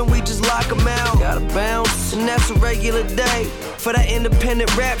tripping, we just lock them out. Gotta bounce, and that's a regular day. For that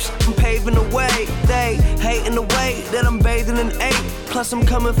independent rap shit, I'm paving the way. They hating the way that I'm bathing in 8. Plus I'm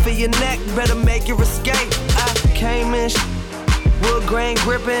coming for your neck, better make your escape. I came in wood grain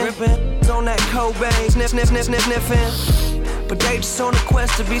gripping, on that Cobain, sniffing. But they just on a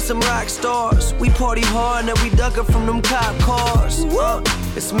quest to be some rock stars. We party hard and then we duckin' from them cop cars.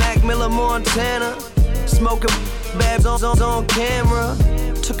 It's MacMiller, Montana. Smoking babs on camera.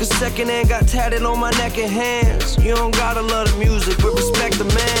 Took a second and got tatted on my neck and hands. You don't gotta love the music, but respect the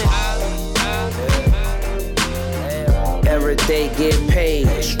man. Every day get paid,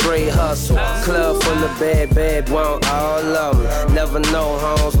 straight hustle. Club full of bad, want all of them. Never know,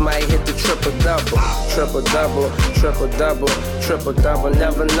 homes might hit the triple-double. Triple-double.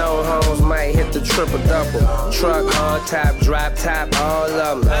 Never know, homes might hit the triple-double. Truck, on top, drop top, all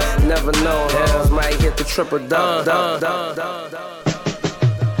of them. Never know, homes might hit the triple-double.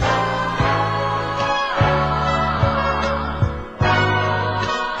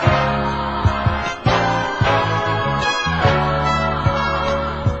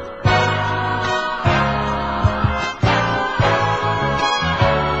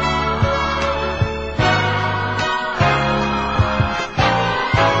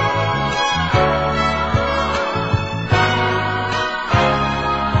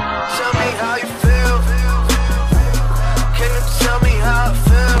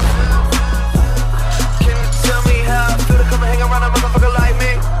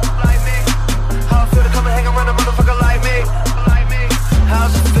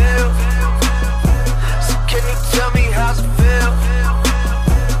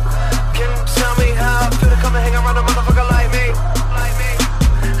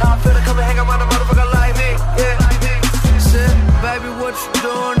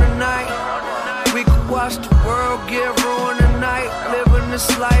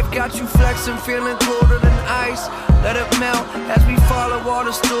 Feeling colder than ice. Let it melt as we follow all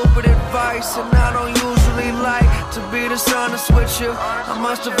the stupid advice. And I don't usually like to be dishonest with you. I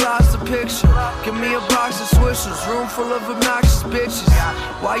must have lost the picture. Give me a box of swishers, room full of obnoxious bitches.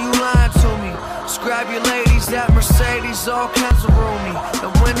 Why you lying to me? Describe your ladies, that Mercedes, all kinds of roomy.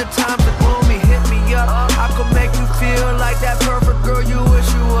 And when the times are gloomy, hit me up. I could make you feel like that perfect girl you wish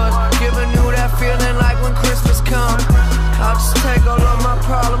you was. Giving you that feeling like when Christmas comes. I'll just take all of my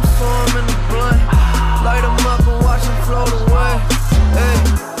problems, throw them in the blunt. Light them up and watch them float away. Hey,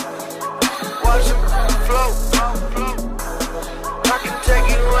 watch them float. I can take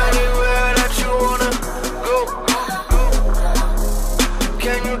you anywhere that you wanna go.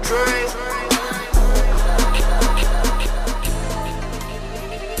 Can you dream?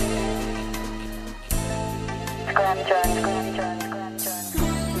 Scram Jones.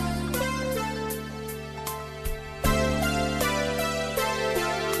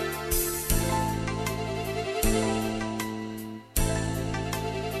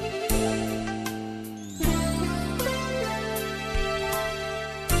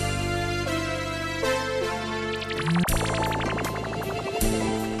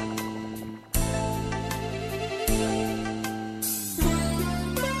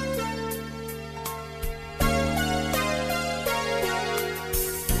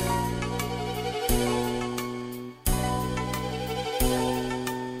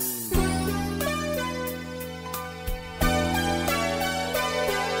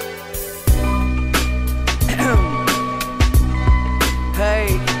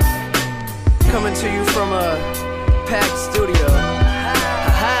 Coming to you from a packed studio.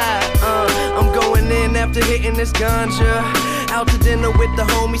 I'm after hitting this ganja. Out to dinner with the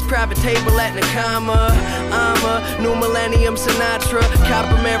homies, private table at Nakama. I'm a new millennium Sinatra.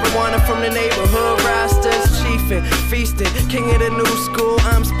 Copper marijuana from the neighborhood rosters. Chiefin', feasting, king of the new school.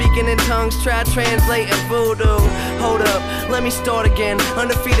 I'm speaking in tongues, try translating voodoo. Hold up, let me start again.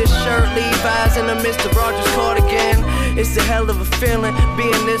 Undefeated shirt, Levi's, and a Mr. Rogers cardigan. It's a hell of a feeling,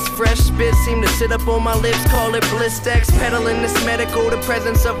 being this fresh spit seem to sit up on my lips, call it Blistex. Peddling this medical, the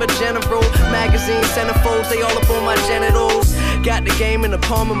presence of a general. Magazine centerfolds, they all up on my genitals. Got the game in the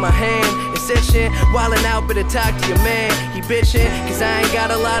palm of my hand. It's itching, wildin' out, better talk to your man. He bitchin', cause I ain't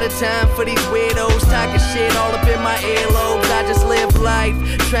got a lot of time for these weirdos. Talking shit all up in my earlobes. I just live life,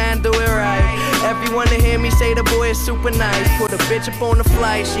 try and do it right. Everyone to hear me say the boy is super nice. Put a bitch up on the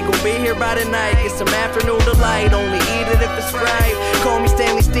flight, she gon' be here by the night. Get some afternoon delight, only eat it if it's right. Call me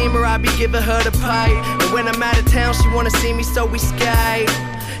Stanley Steamer, I be giving her the pipe. And when I'm out of town, she wanna see me, so we Skype.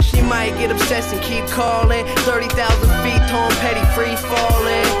 She might get obsessed and keep calling. 30,000 feet, Tom Petty, free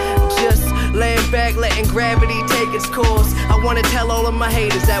falling. Just laying back, letting gravity take its course. I wanna tell all of my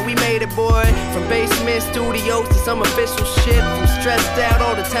haters that we made it, boy. From basement studios to some official shit. From stressed out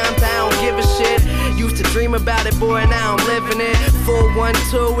all the times I don't give a shit. Used to dream about it, boy, now I'm living it.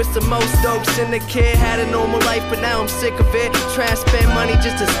 412, it's the most dope syndicate. Had a normal life, but now I'm sick of it. Try and spend money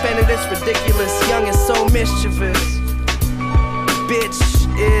just to spend it, it's ridiculous. Young and so mischievous. Bitch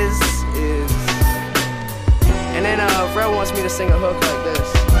is. And then Rel wants me to sing a hook like this.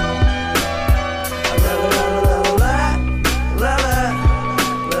 La la la la la la la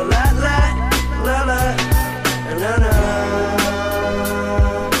la la la la la.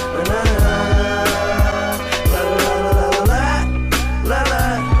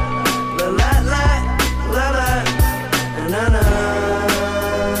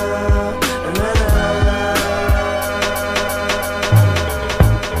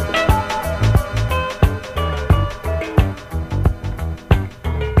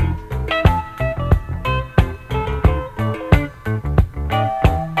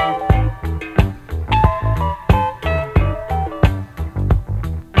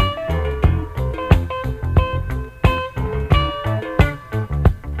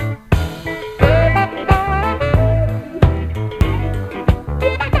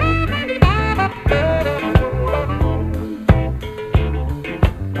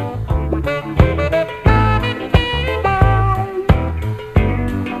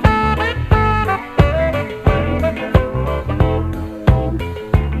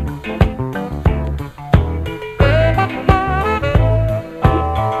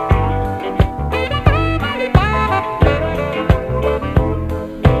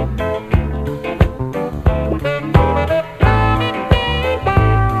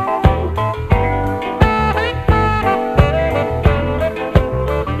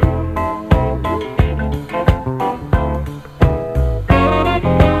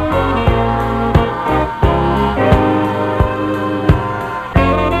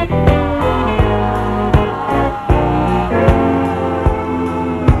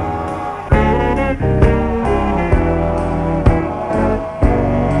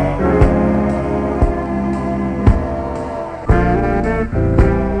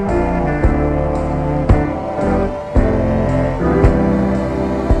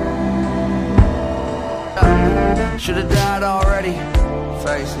 Should've died already.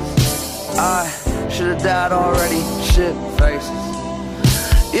 Faces. I should've died already. Shit. Faces.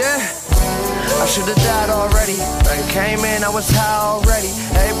 Yeah. I should've died already. Came in, I was high already.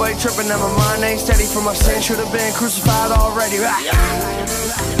 Everybody tripping, now my mind ain't steady. For my sin, should've been crucified already.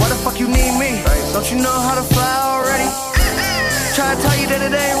 Why the fuck you need me? Don't you know how to fly already? Try to tell you that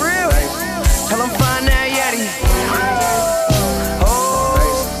it ain't real. Tell them find that Yeti. Oh,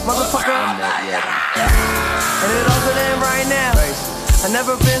 motherfucker. And it all to them right now. I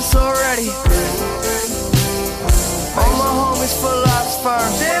never been so ready. All my homies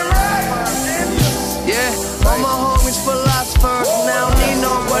philosophers. Yeah, all my homies philosophers. And I don't need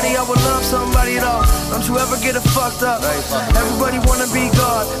nobody, I would love somebody though. Don't you ever get it fucked up. Everybody wanna be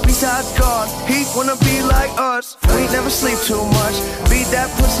God, besides God. He wanna be like us. We never sleep too much. Beat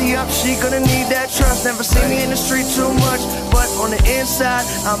that pussy up, she gonna need that trust. Never see me in the street too much, but on the inside,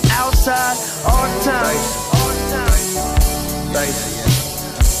 I'm outside all the time.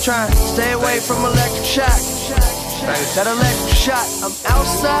 Trying to stay away from electric shock. That electric shot, I'm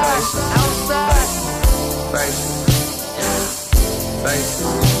outside, outside.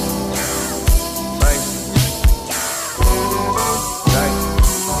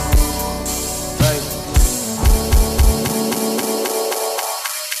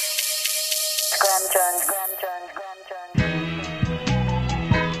 Scram Jones, Scram Jones, Scram Jones.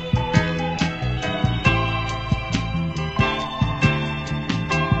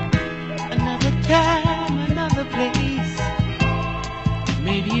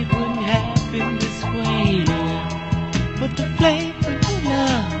 maybe it wouldn't happen this way. But the flavor of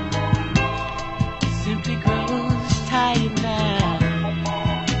love simply grows tired now.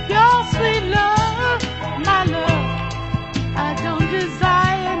 Your sweet love, my love, I don't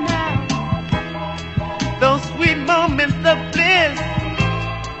desire now. Those sweet moments of bliss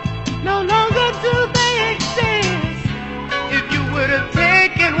no longer do they exist. If you would have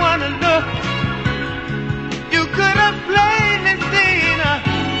taken one look, you could have plainly seen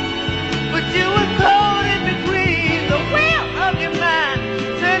but you were caught in between the wheel of your mind,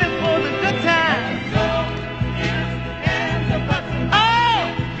 turning for the good times. Oh,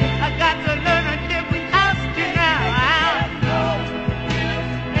 I got to learn to live without you now.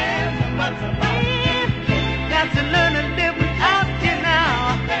 Got to learn to live without you now.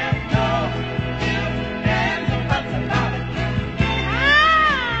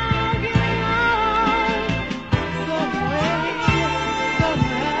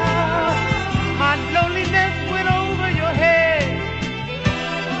 My loneliness went over your head.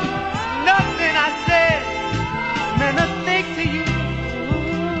 Nothing I said meant a thing to you.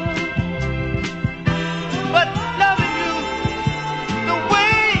 But loving you the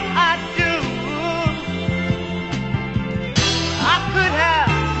way I do, I could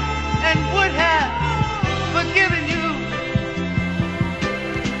have and would have forgiven you.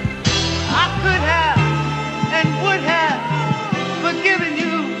 I could have and would have forgiven you.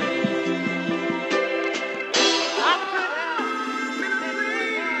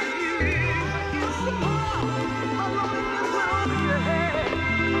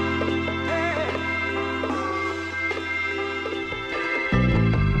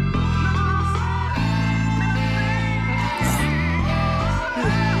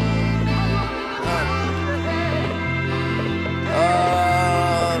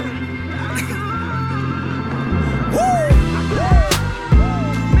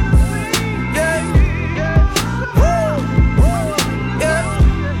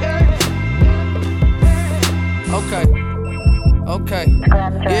 Okay,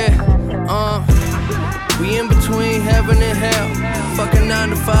 yeah, we in between heaven and hell. Fucking 9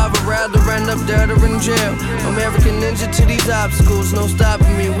 to 5, I'd rather end up dead or in jail. American ninja to these obstacles, no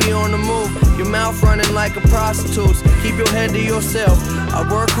stopping me, we on the move. Your mouth running like a prostitute's, keep your head to yourself. I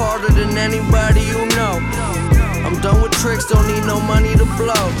work harder than anybody you know. I'm done with tricks, don't need no money to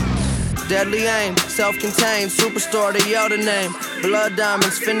blow. Deadly aim, self-contained, superstar, they yell the name. Blood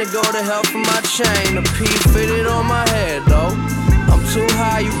diamonds, finna go to hell for my chain. A P fitted on my head, though. I'm too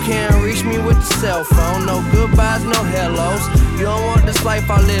high, you can't reach me with the cell phone. No goodbyes, no hellos. You don't want this life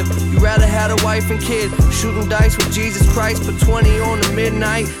I live. You rather had a wife and kid. Shooting dice with Jesus Christ, put 20 on the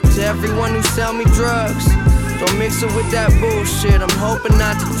midnight. To everyone who sell me drugs, don't mix it with that bullshit. I'm hoping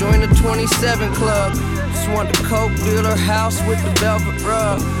not to join the 27 club. Just want the coke dealer house with the velvet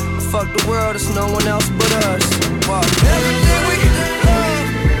rug. Fuck the world, it's no one else but us. Wow. Everything we love,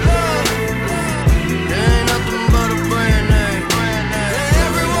 there ain't nothing but a brand name.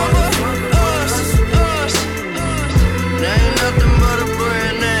 Everyone but us. There ain't nothing but a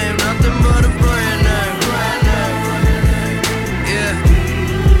brand name, nothing but a brand name.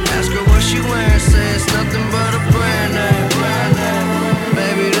 Yeah, ask her what she wearing, say it's nothing but a brand name.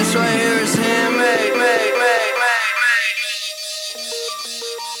 Baby, this right here is handmade.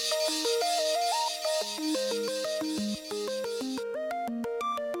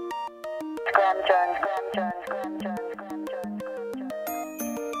 Scram Jones, Scram Jones, Scram Jones, Scram Jones, Scram Jones.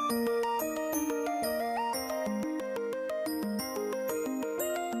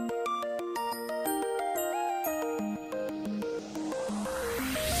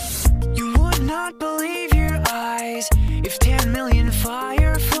 You would not believe your eyes if 10 million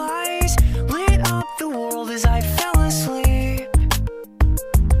fireflies lit up the world as I fell asleep.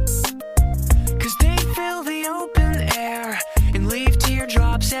 'Cause they fill the open air and leave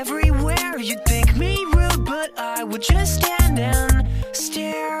teardrops everywhere. You'd think me rude, but I would just stand and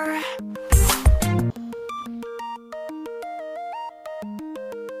stare.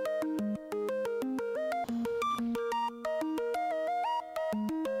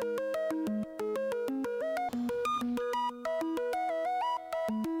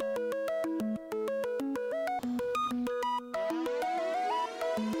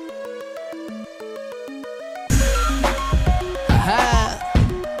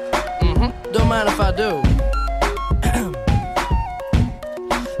 Don't mind if I do.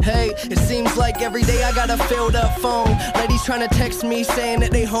 Hey, it seems like every day I got a filled up phone. Ladies trying to text me saying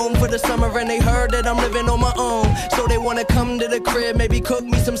that they home for the summer and they heard that I'm living on my own. So they wanna come to the crib, maybe cook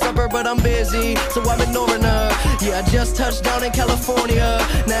me some supper, but I'm busy, so I'm ignoring her. Yeah, I just touched down in California.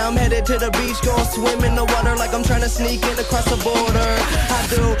 Now I'm headed to the beach, going swim in the water like I'm trying to sneak in across the border. I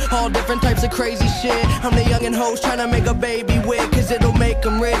do all different types of crazy shit. I'm the youngin' host trying to make a baby with, cause it'll make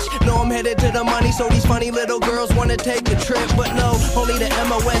them rich. Know I'm headed to the money, so these funny little girls wanna take a trip. But no, only the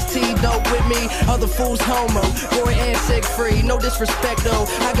MOST dope with me. Other fools homo, Roy and Siegfried. No disrespect though,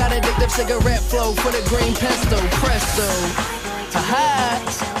 I got addictive cigarette flow for the green pesto, presto. Aha!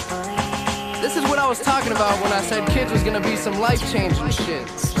 This is what I was talking about when I said kids was gonna be some life-changing shit.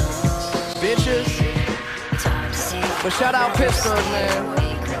 Bitches. But shout out Pittsburgh, man.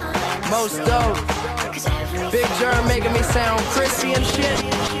 Most dope. Big Germ making me sound crispy and shit.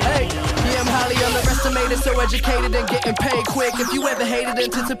 Hey, yeah, I'm highly underestimated, so educated and getting paid quick. If you ever hated,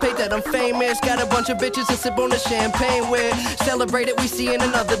 anticipate that I'm famous. Got a bunch of bitches to sip on the champagne with. Celebrate it, we see in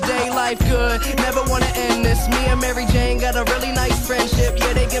another day. Life good, never wanna end this. Me and Mary Jane got a really nice friendship.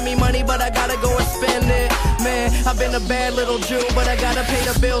 Yeah, they give me money, but I gotta go and spend it. Man, I've been a bad little Jew, but I gotta pay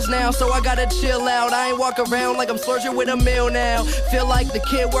the bills now, so I gotta chill out. I ain't walk around like I'm splurging with a meal now. Feel like the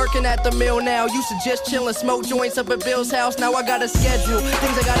kid working at the mill now. Used to just chill and smoke joints up at Bill's house. Now I got a schedule,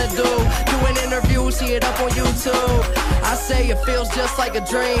 things I gotta do. Doing interviews, see it up on YouTube. I say it feels just like a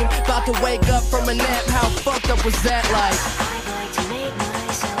dream. About to wake up from a nap, how fucked up was that like?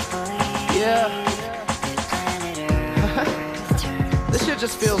 Yeah. This shit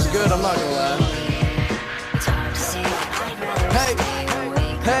just feels good, I'm not gonna lie. Hey,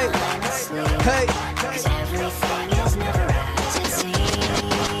 hey, hey.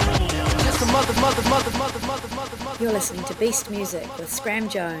 Just a mother. You're listening to Beast Music with Scram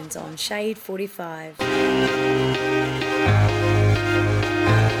Jones on Shade 45.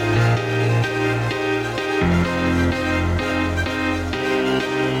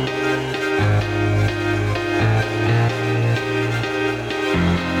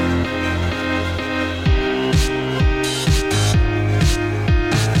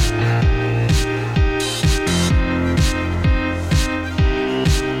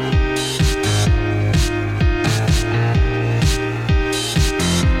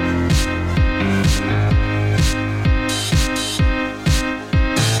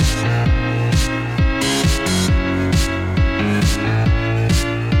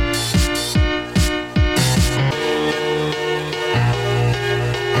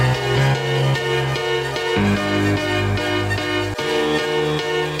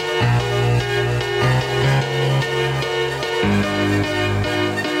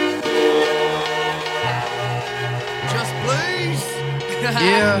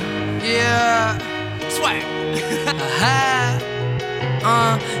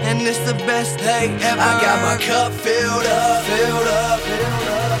 And it's the best day ever. I got my cup filled up.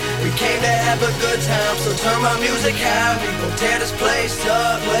 We came to have a good time, so turn my music high. We gon' tear this place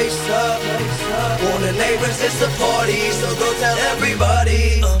up. Warn the neighbors, it's a party, so go tell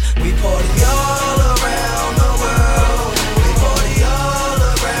everybody. We party all around the world. We party all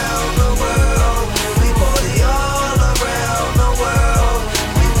around the world. We party all around the world.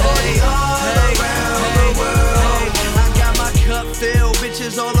 We party all around the world. I got my cup filled,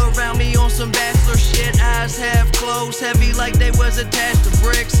 bitches all around me on some bachelor shit. Eyes half closed, heavy like they was attached to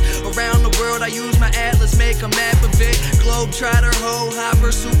bricks. Around the world I use my atlas, make a map of it. Globetrotter, hoe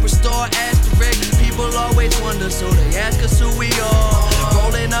hopper, superstar, asterisk. People always wonder, so they ask us who we are.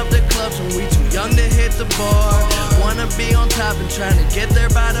 Rolling up the clubs when we too young to hit the bar. Wanna be on top and trying to get there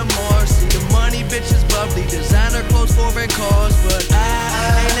by tomorrow. See the money, bitches bubbly, designer clothes, foreign cars. But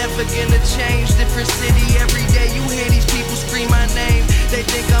I ain't never gonna change. Different city every day, you hear these people scream my name. They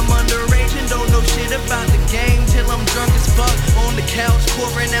think I'm underage and don't know shit about the game. Till I'm drunk as fuck on the couch,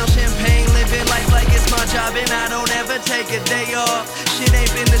 pouring out champagne. Living life like it's my job and I don't ever take a day off. Shit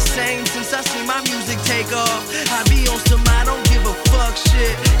ain't been the same since I seen my music take off. I be on some I don't give a fuck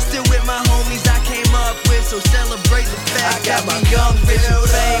shit. Still with my homies I came up with, so celebrate the fact I got my young, rich and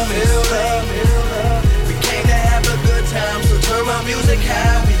famous. We came to have a good time, so turn my music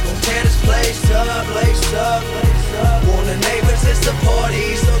high. We gon' tear this place up. Warn the neighbors, it's a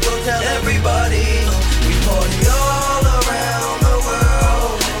party, so go tell everybody. We party all around the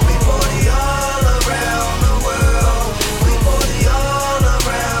world. We party all around the world. We party all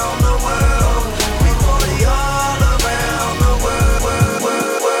around the world. We party all around the world.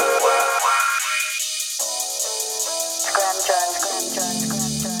 Scram Jones.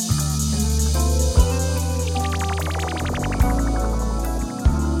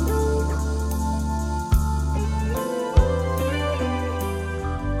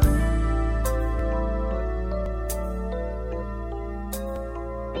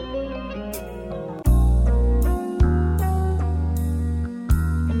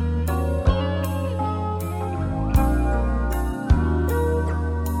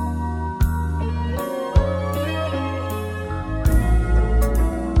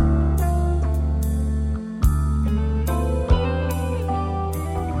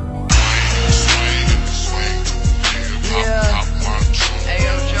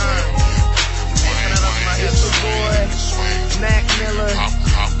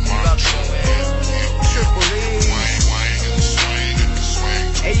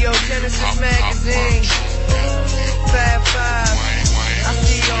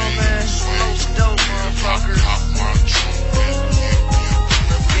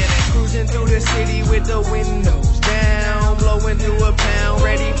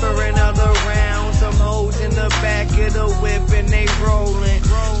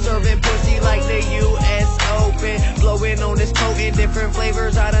 million different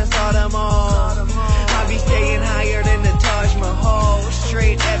flavors, I done saw them all. I be staying higher than the Taj Mahal.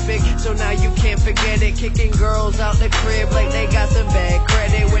 Straight epic, so now you can't forget it. Kicking girls out the crib like they got the bad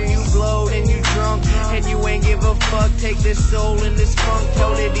credit. When you blowed and you drunk and you ain't give a fuck, take this soul and this funk,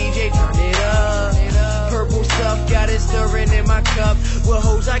 tell the DJ turn it up. Purple stuff got it stirring in my cup. With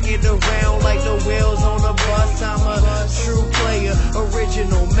hoes I get around like the wheels on a bus. I'm a true player,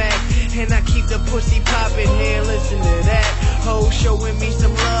 original Mac, and I keep the pussy popping here. Listen to that. Ho showing me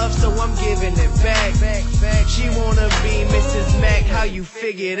some love, so I'm giving it back. She wanna be Mrs. Mac, how you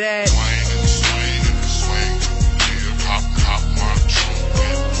figure that?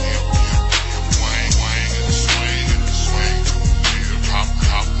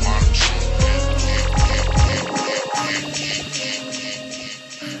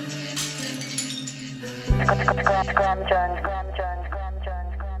 Scram Jones, Scram Jones, Scram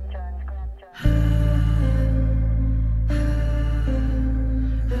Jones, Scram Jones, Scram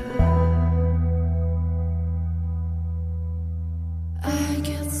I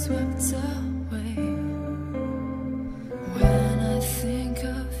get swept away when I think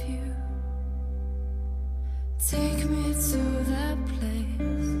of you. Take me to that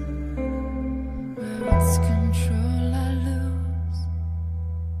place where it's control I lose.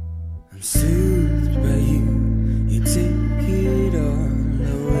 I'm soothed by you, you take it all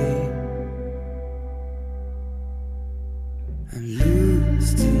away. I lose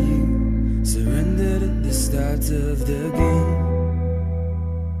to you, surrendered at the start of the game.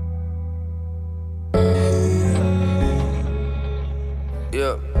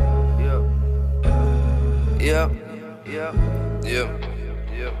 Yep.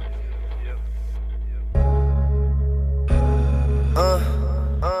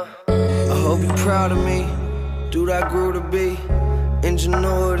 I hope you're proud of me, dude I grew to be.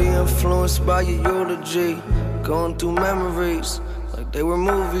 Ingenuity influenced by your eulogy. Going through memories like they were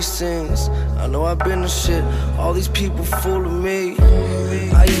movie scenes. I know I've been to shit, all these people fooling me.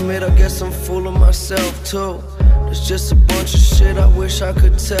 I admit I guess I'm fooling myself too. There's just a bunch of shit I wish I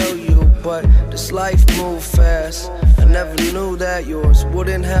could tell you, but this life moves fast. I never knew that yours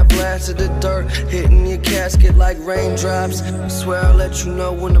wouldn't have lasted the dirt hitting your casket like raindrops. I swear I'll let you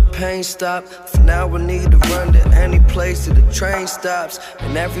know when the pain stops. For now I need to run to any place that the train stops.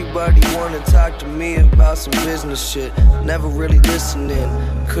 And everybody wanna talk to me about some business shit. Never really listening,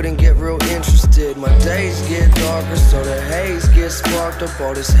 couldn't get real interested. My days get darker so the haze gets sparked up.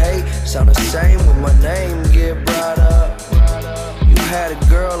 All this hate sound the same when my name get brought up. You had a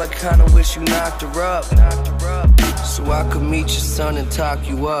girl, I kinda wish you knocked her up, so I could meet your son and talk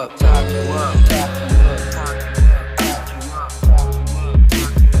you up.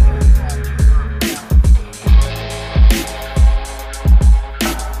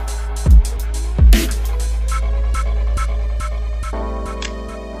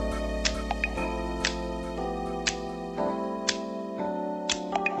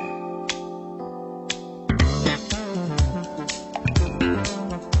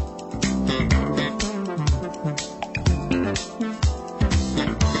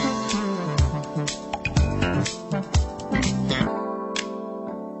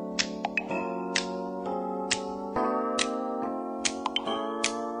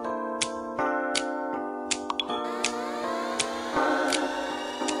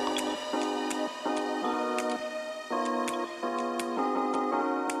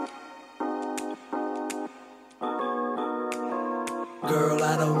 Girl,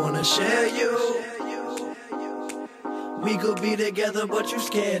 I don't wanna share you. We could be together, but you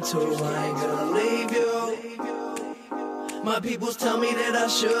scared to. I ain't gonna leave you. My peoples tell me that I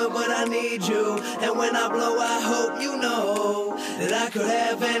should, but I need you. And when I blow, I hope you know that I could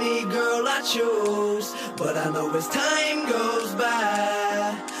have any girl I choose. But I know as time goes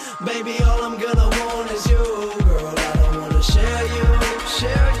by, baby, all I'm gonna want is you. Girl, I don't wanna share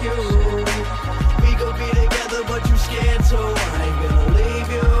you. We could be together, but you scared to. I ain't gonna leave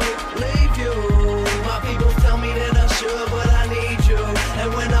you. My people tell me that I should, but I need you. And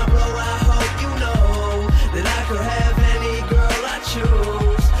when I blow, I hope you know that I could have any girl I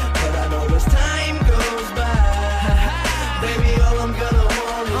choose. But I know as time goes by, baby, all I'm gonna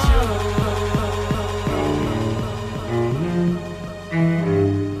want is you.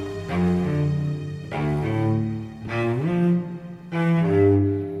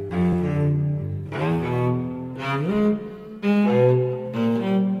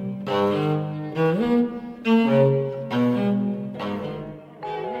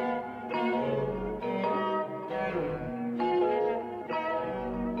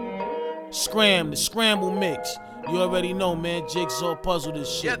 Scram, the Scramble mix. You already know, man. Jigsaw puzzle this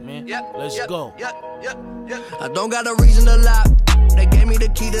shit, man. Let's go. I don't got a reason to lie.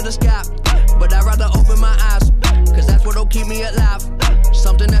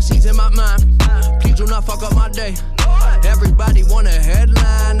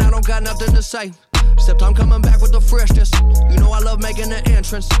 say, except I'm coming back with the freshness. You know I love making the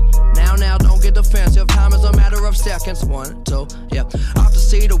entrance. Now, don't get defensive. Time is a matter of seconds. 1, 2, yeah. Off to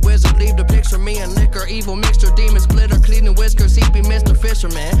see the wizard, leave the picture. Me and liquor, evil mixture, demons, glitter, cleaning whiskers. He be Mr.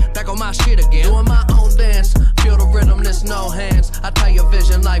 Fisherman. Back on my shit again. Doing my own dance. Feel the rhythm, there's no hands. I tell your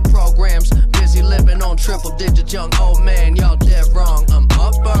vision like programs. Busy living on triple digits, young old man. Y'all dead wrong. I'm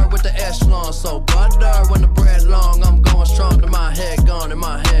upper with the echelon. So butter when the bread long. I'm going strong to my head gone and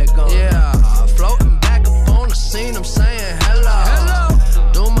my head gone. Yeah, floating back up on the scene. I'm saying hello.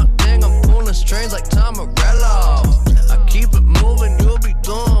 Do my thing, I'm pulling strings like Tom Morello. I keep it moving, you'll be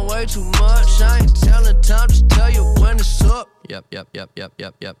doing way too much. I ain't telling time, just tell you when it's up. Yep.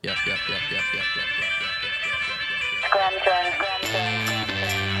 Scram Jones.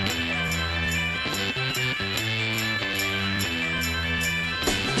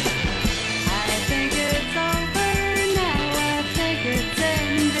 I think it's over now. I think it's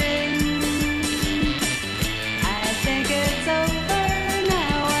ending. I think it's over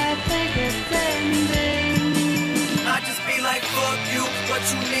now. I think it's ending. I just be like, fuck you, what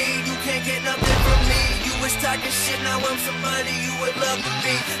you need, you can't get nothing from me. You was talking shit, now I'm somebody you would love to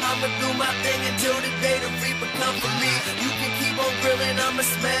be. I'ma do my thing until the day the reaper come for me. You can keep on grilling, I'ma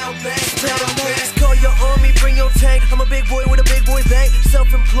smell back. Call your army, bring your tank. I'm a big boy with a big boy bank.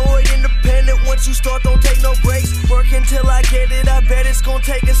 Self-employed, independent, once you start, don't take no breaks. Work until I get it, I bet it's gonna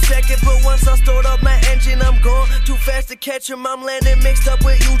take a second. But once I start up my engine, I'm gone. Too fast to catch him, I'm landing mixed up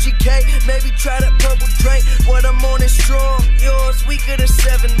with UGK. Maybe try that purple drink, what I'm on is strong. Yours weaker than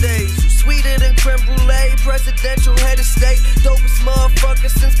 7 days. Sweeter than creme brulee, presidential head of state. Dopest motherfucker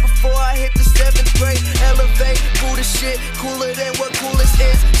since before I hit the 7th grade. Elevate, cool as shit, cooler than what coolest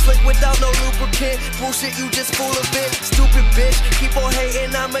is. Slick without no lubricant, bullshit you just full of it. Stupid bitch, keep on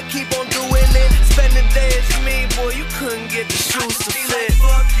hating, I'ma keep on doing it. Spending days with me, boy, you couldn't get the shoes to fit. Like,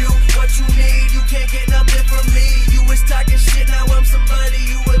 fuck you, what you need, you can't get nothing from me. You was talking shit, now I'm somebody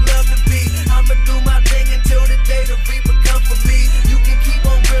you would love to be. I'ma do my thing until the day the reaper come for me. You can keep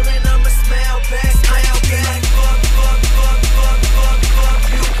on grilling, I'ma smile back. Like, fuck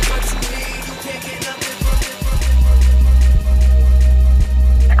you, what you need, you can't get nothing from me.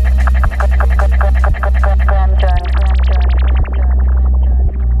 Scram Jones.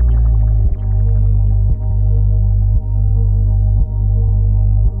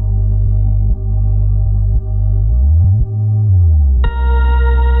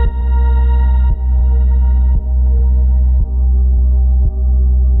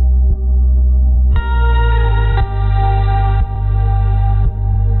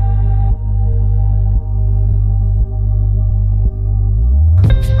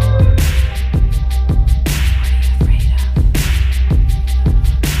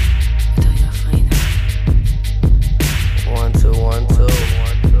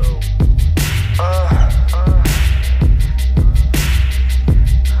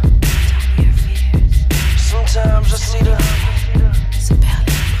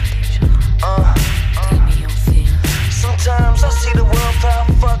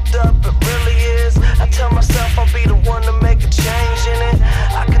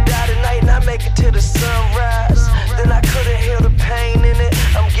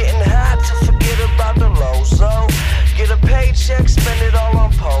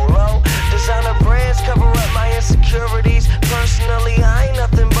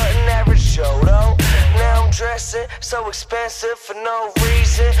 So expensive for no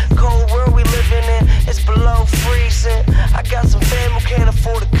reason. Cold world we living in, it's below freezing. I got some fam who can't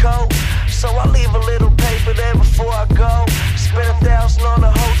afford a coat, so I leave a little paper there before I go. Spend 1,000 on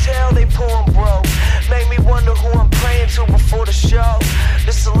a hotel, they pouring broke. Make me wonder who I'm praying to before the show.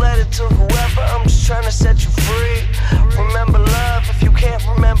 This a letter to whoever, I'm just trying to set you free. Remember love if you can't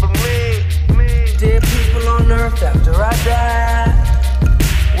remember me. Dear people on earth after I die,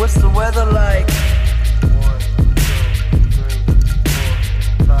 what's the weather like?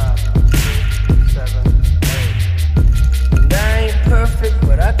 Perfect,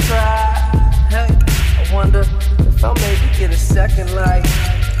 but I try. Hey, I wonder if I'll maybe get a second life.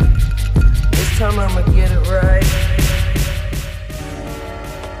 This time I'ma get it right.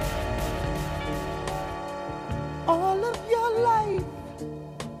 All of your life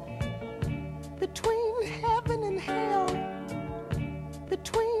between heaven and hell,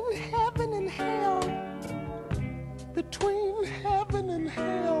 between heaven and hell, between heaven and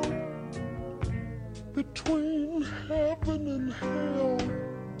hell, between heaven and hell.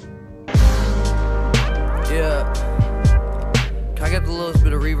 Yeah. Can I get a little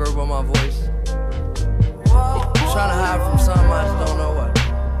bit of reverb on my voice? I'm trying to hide from something, I just don't know what.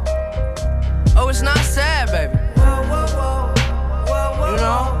 Oh, it's not sad, baby. You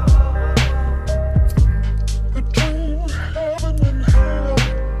know?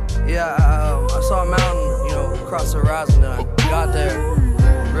 thoughts are rising, and I got there.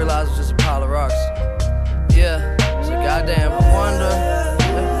 Realized it was just a pile of rocks. Yeah, so goddamn, I wonder.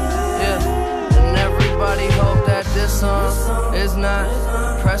 Yeah, and everybody hope that this song is not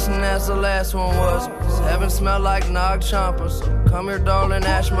pressing as the last one was. Heaven smell like Nog Chomper, so come here, darling,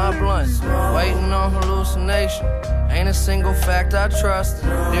 ash my blunt. Waiting on hallucination. Ain't a single fact I trust.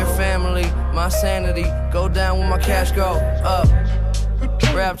 Dear family, my sanity go down when my cash go up.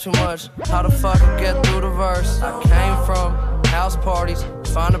 Rap too much, how the fuck I get through the verse? I came from house parties,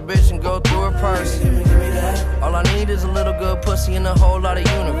 find a bitch and go through her purse. All I need is a little good pussy and a whole lot of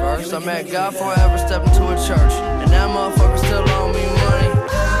universe. I met God before I ever stepped into a church, and that motherfucker still owe me money.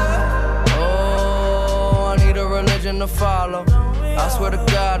 Oh, I need a religion to follow. I swear to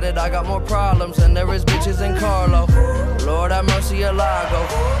God that I got more problems than there is bitches in Carlo. Lord have mercy at Lago.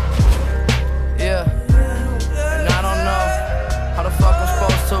 Yeah, and I don't know how the fuck I'm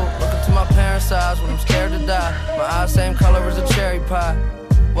supposed to look into my parents' eyes when I'm scared to die. My eyes same color as a cherry pie.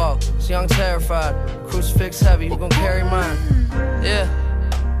 Whoa, it's young terrified. Crucifix heavy, who gon' carry mine? Yeah.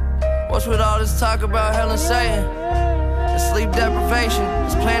 What's with all this talk about hell and Satan? It's sleep deprivation.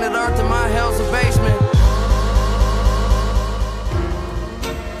 It's planet Earth and my hell's a basement.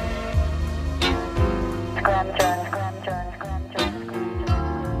 Scram Jones, Scram Jones, Scram Jones,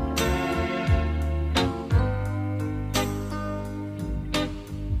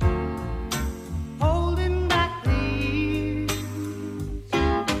 Holding back the years,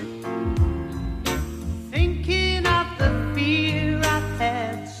 thinking of the fear I've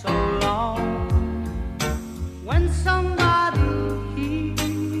had so long. When somebody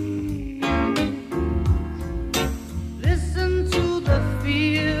hears, listen to the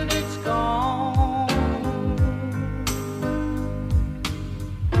fear that's gone.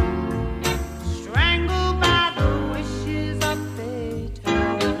 Strangled by the wishes of fate,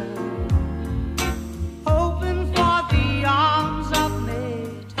 hoping for the arms of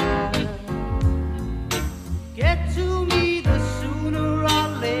nature. Get to me the sooner or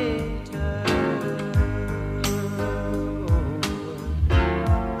later.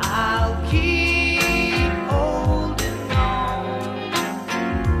 I'll keep holding on.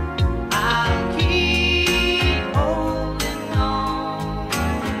 I'll keep holding on.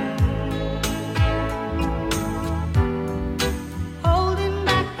 Holding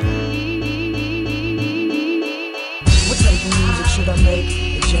back What type of music should I make?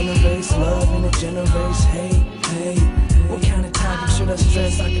 It generates love and it generates hate. Hey, what kind of topic should I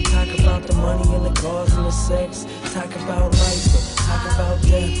stress? I could talk about the money and the cars and the sex. Talk about life, or talk about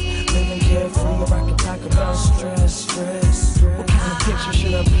death. Living carefree, or I could talk about stress. What kind of picture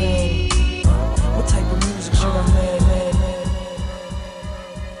should I paint? What type of music should I make?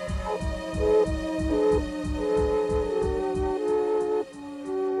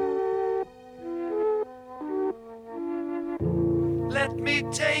 Let me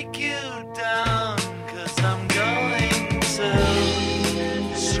take you down, 'cause I'm going to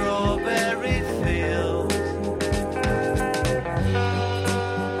Strawberry Fields.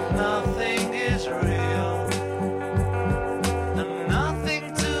 Nothing is real, and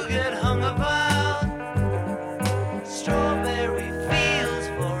nothing to get hung about. Strawberry Fields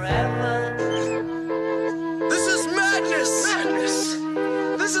forever. This is madness! Madness!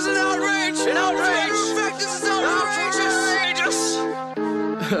 This is an outrage! An outrage! In fact, this is outrageous!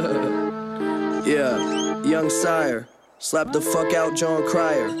 Yeah, young sire, slap the fuck out John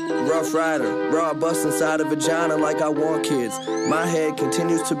Cryer. Rough rider, raw bust inside a vagina like I want kids. My head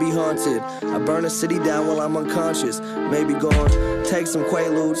continues to be haunted. I burn a city down while I'm unconscious. Maybe gone, take some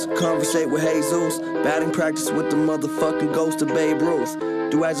Quaaludes, conversate with Jesus. Batting practice with the motherfucking ghost of Babe Ruth.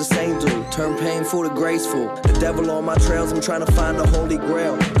 Do as a saint do, turn painful to graceful. The devil on my trails, I'm trying to find the holy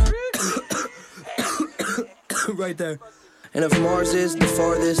grail. Right there. And if Mars is the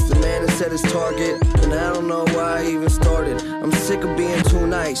farthest, the man has set his target, then I don't know why I even started. I'm sick of being too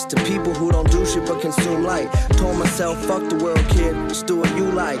nice to people who don't do shit but consume light. Told myself, fuck the world, kid, just do what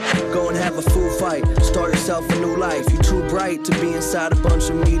you like. Go and have a food fight, start yourself a new life. You too bright to be inside a bunch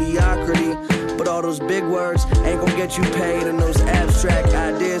of mediocrity, but all those big words ain't gonna get you paid, and those abstract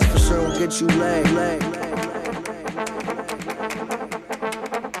ideas for sure won't get you laid.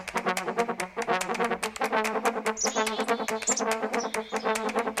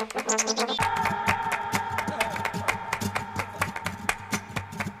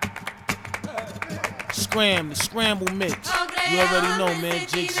 Scram, the Scramble mix. You already know, man.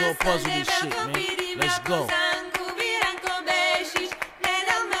 Jigsaw puzzle this shit, man. Let's go.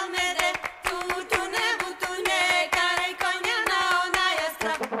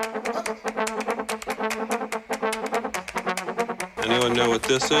 Anyone Anyone know what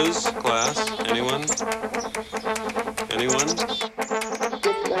this is, class? Anyone? Anyone?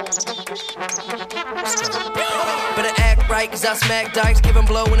 Better act right, cause I smack dice, give him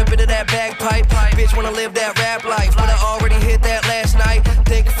blow and a bit of that bagpipe. Bitch wanna live that rap life, but I already hit that last night.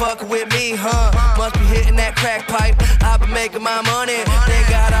 Think fuck with me, huh? Must be hitting that crack pipe. I've been making my money, thank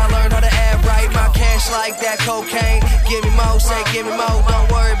God I learned how to act right. My cash like that cocaine, give me more, say give me more. Don't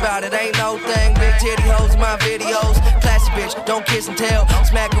worry about it, ain't no thing. Big titty hoes in my videos, classy bitch, don't kiss and tell.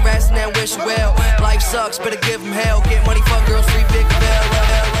 Smack her ass and then wish her well. Life sucks, better give him hell. Get money, fuck girls, free big bell.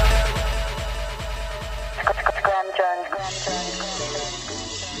 Scram Jones, Scram Jones,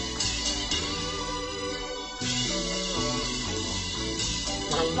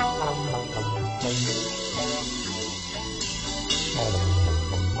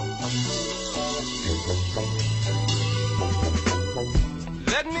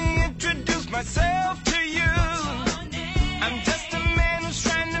 Let me introduce myself to you. I'm just a man who's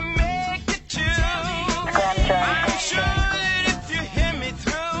trying to make it too. I'm sure that if you hear me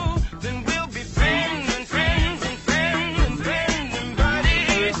through, then we'll be friends and friends and friends and friends and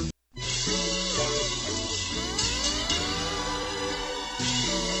buddies.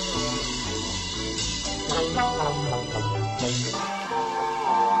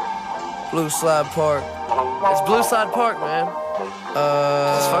 Blue Slide Park. It's Blue Slide Park, man.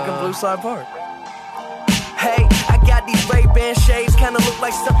 It's fucking Blue Slide Park. Hey, I got these Ray-Ban shades, kinda look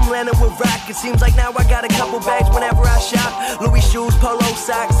like something landed with rock. It seems like now I got a couple bags whenever I shop. Louis shoes, polo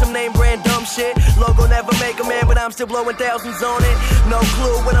socks, some name brand dumb shit. Logo never make a man, but I'm still blowing thousands on it. No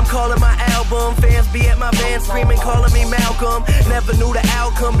clue what I'm calling my album. Fans be at my band screaming, calling me Malcolm. Never knew the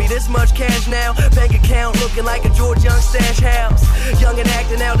outcome, be this much cash now. Bank account looking like a George Young stash house. Young and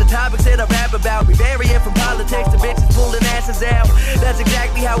acting out, the topics that I rap about be varying from politics to bitches pulling asses out. That's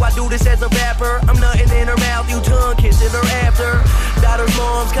exactly how I do this as a rapper. I'm nothing in her mouth, you tongue kissing her after. Daughter's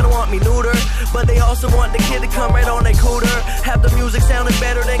moms kinda want me neuter, but they also want the kid to come right on their cooter. Have the music sounding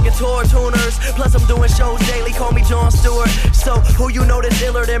better than guitar tuners. Plus I'm doing shows daily, call me Jon Stewart. So who you know that's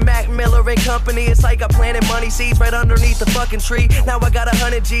iller than MacMiller and company? It's like I planted money seeds right underneath the fucking tree. Now I got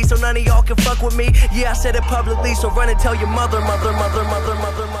 100 G's, so none of y'all can fuck with me. Yeah, I said it publicly, so run and tell your mother. Scram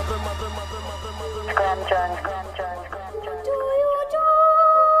Jones, Scram Jones, Scram Jones.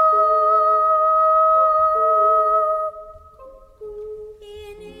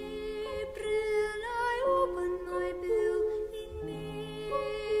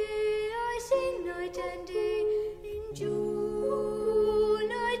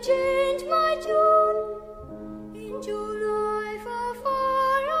 Change my tune. In July, far, far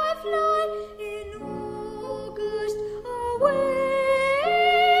I fly. In August, away.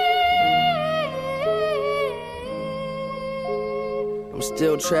 I'm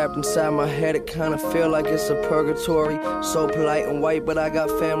still trapped inside my head, it kinda feel like it's a purgatory. So polite and white, but I got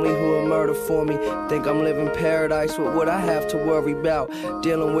family who will murder for me. Think I'm living paradise with what I have to worry about.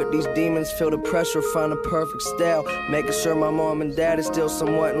 Dealing with these demons, feel the pressure, find the perfect style. Making sure my mom and dad is still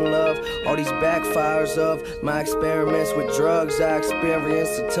somewhat in love. All these backfires of my experiments with drugs I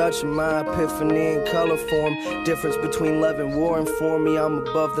experienced, a touch of my epiphany in color form. Difference between love and war inform me I'm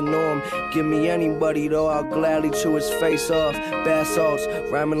above the norm. Give me anybody though, I'll gladly chew his face off. Bath salts,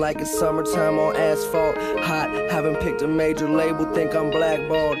 rhyming like it's summertime on asphalt. Hot, haven't picked a major label, think I'm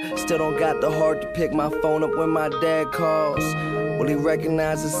blackballed. Still don't got the heart to pick my phone up when my dad calls. Will he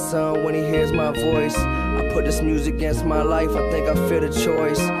recognize his son when he hears my voice? I put this music against my life, I think I fit a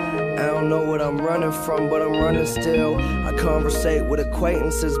choice. I don't know what I'm running from, but I'm running still. I conversate with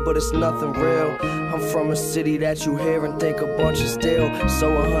acquaintances, but it's nothing real. I'm from a city that you hear and think a bunch of still. So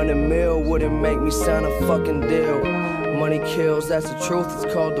 100 mil wouldn't make me sign a fucking deal. Money kills, that's the truth,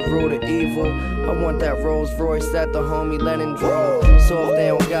 it's called the root of evil. I want that Rolls Royce that the homie Lennon drove. So if they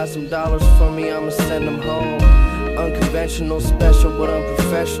don't got some dollars for me, I'ma send them home. Unconventional, special, but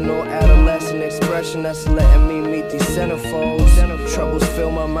unprofessional. Adolescent expression that's letting me meet these centerfolds. Troubles fill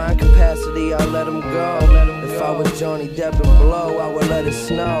my mind capacity, I let them go. If I was Johnny Depp and Blow, I would let it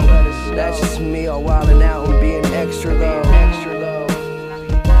snow. That's just me all wildin' out and being extra though.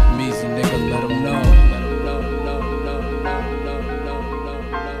 Measy nigga, let them know.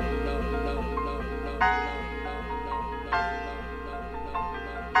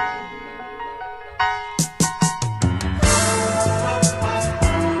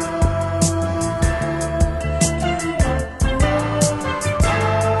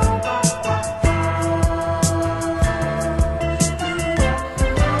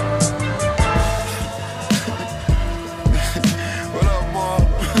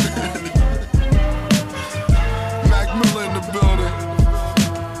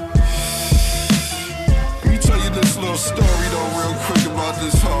 Story though, real quick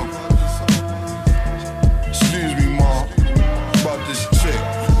this hoe. Excuse me, mom, about this chick.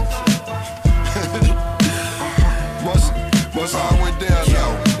 What's how I went down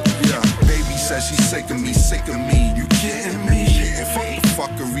now? Yeah, baby says she's sick of me, You kidding me?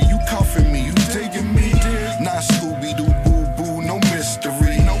 Fuck the fuckery, you cuffing me, you digging me? Not Scooby-Doo, boo-boo, no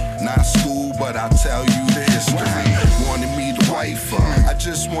mystery. Not school, but I'll tell you the history. Wanted me to wife her, I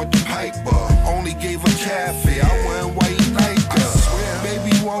just want the piper. Only gave her cafe, I went white like her.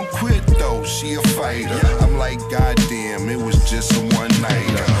 Baby won't quit though, she a fighter. I'm like, goddamn, it was just a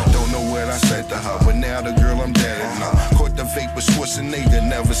one-nighter. Don't know what I said to her, but now the girl I'm dead in her. Caught the vapor Schwarzenegger,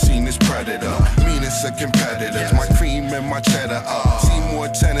 never seen this predator. Meanest of competitors, my cream and my cheddar up. See more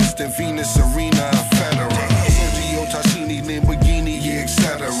tennis than Venus, Serena, and Federer. Sergio Tacchini, Lamborghini, yeah,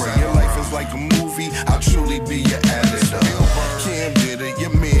 etc. Your life is like a movie, I'll truly be your editor. Cam did it, your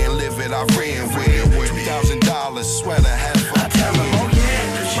man live it, I ran with it. $2,000 sweater, half a I tell him, oh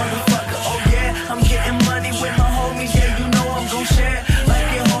yeah, motherfucker, oh yeah, I'm getting money with my homies, yeah, you know I'm gon' share.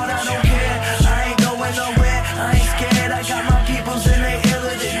 Like it hard, I don't care, I ain't going nowhere, I ain't scared, I got my peoples and they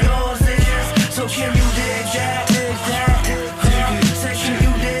iller than yours is. So can you dig that, dig that, say can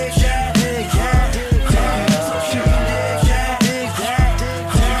you dig that, dig that, so can you dig that, dig that,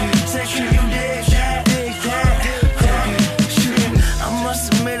 say can you dig that, dig that, I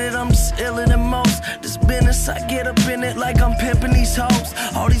must admit it, I'm just iller than most. This business, I get up in it like I'm pimping these hoes.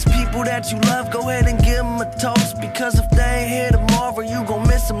 All these people that you love, go ahead and give them a toast. Because if they ain't here tomorrow, you gon'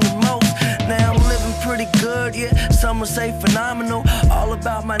 miss them the most. Now I'm living pretty good, yeah, some would say phenomenal. All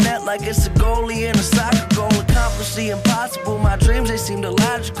about my net like it's a goalie and a soccer goal. Accomplish the impossible, my dreams, they seem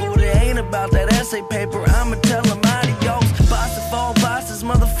illogical. They ain't about that essay paper, I'ma tell them adios. Boss of all bosses,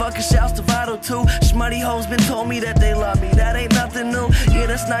 motherfucker shouts to Vital too. Schmutty hoes been told me that they love me, that ain't nothing new. Yeah,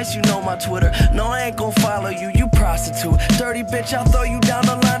 that's nice, you know my Twitter. No, I ain't gon' follow you, you prostitute. Dirty bitch, I'll throw you down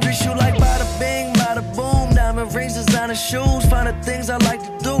the laundry chute like bada bing, bada boom. Diamond rings, designer shoes, find the things I like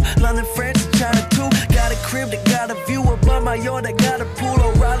to do. London, France, China too. Got a crib that got a view above my yard that got a pool.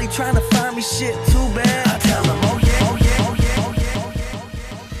 O'Reilly trying to find me shit too bad. I tell him, oh yeah, oh yeah, oh yeah, oh yeah, oh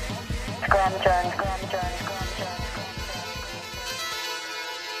yeah. Scram Jones.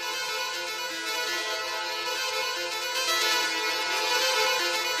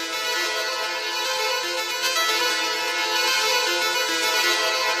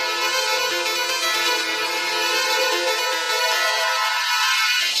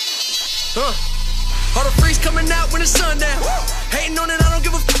 All the freaks coming out when the sun down. Hating on it, I don't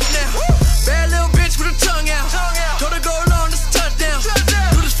give a now. Bad little bitch with her tongue out. Told her go along, this a touchdown.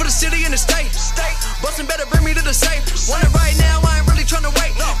 Do this for the city and the state. Bustin' better bring me to the safe. Want it right now, I ain't really tryna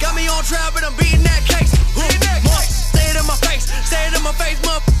wait. Got me on trial, but I'm beating that case. Say it in my face,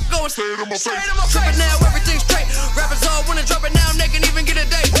 motherfucker. Going say it in my face. Trippin' now, everything's straight. Rappers all wanna drop it now, they can even get a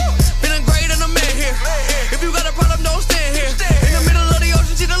date. Feeling great and I'm in here. If you got a problem, don't stand here. In the middle of the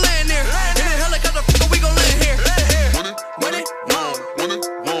ocean, see the land there. In a helicopter, we gon' land here. When it wrong, when it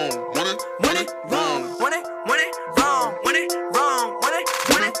wrong, when it wrong, when it wrong, when it wrong, when it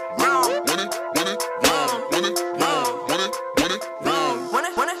wrong, when it wrong, when it wrong, when it wrong, when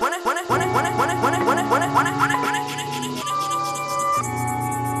it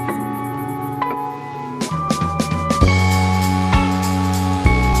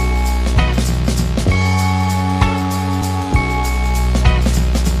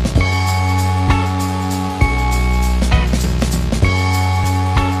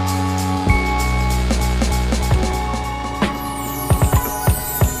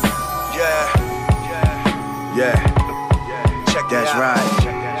That's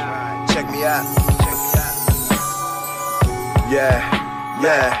right. Check me out. Yeah.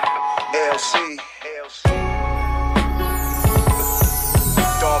 LC.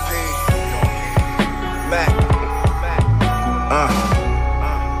 Don P. Mac.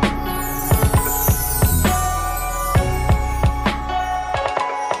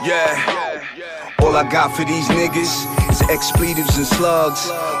 Yeah. All I got for these niggas is expletives and slugs.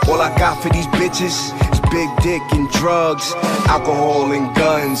 All I got for these bitches is big dick and drugs, alcohol and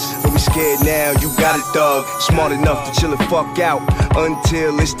guns. But we scared now, you got it, dog. Smart enough to chill the fuck out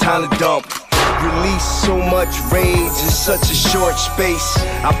until it's time to dump. Release so much rage in such a short space.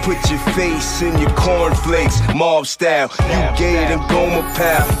 I put your face in your cornflakes, mob style. You gay and Goma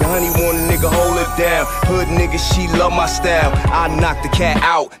pal. Your honey want a nigga, hold it down. Hood nigga, she love my style. I knock the cat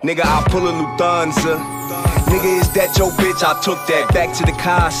out, nigga, I pull a Lufthansa. Nigga, is that your bitch? I took that back to the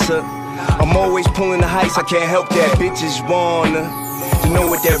casa. I'm always pulling the heist, I can't help that. Bitches wanna to know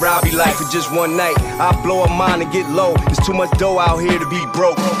what that ride be like for just one night. I blow a mind and get low. There's too much dough out here to be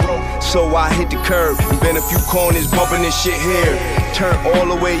broke. So I hit the curb and bend a few corners, bumping this shit here. turn all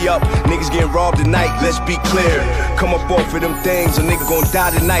the way up. Niggas getting robbed tonight, let's be clear. Come up off of them things, a nigga gon'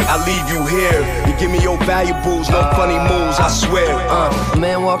 die tonight, I leave you here. You give me your valuables, no funny moves, I swear. A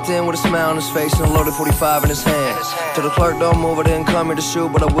man walked in with a smile on his face and a loaded 45 in his hand. To the clerk, don't move, I didn't come here to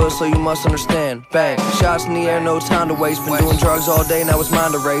shoot, but I will, so you must understand. Bang, shots in the air, no time to waste. Been doing drugs all day, now it's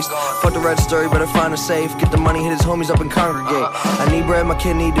mind erased. Fuck the register, you better find a safe. Get the money, hit his homies up and congregate. I need bread, my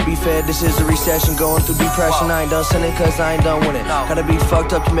kid need to be fed. This is a recession, going through depression. I ain't done sinning cause I ain't done winning. Gotta be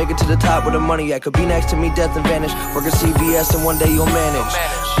fucked up to make it to the top where the money at. Could be next to me, death and vanish. Work at CVS and one day you'll manage.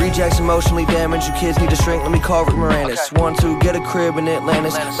 Rejects emotionally damaged, you kids need to shrink, let me call Rick Moranis. 1, 2, get a crib in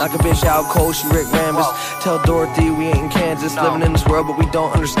Atlantis. Knock a bitch out cold, she Rick Rambus. Tell Dorothy we ain't in Kansas, living in this world but we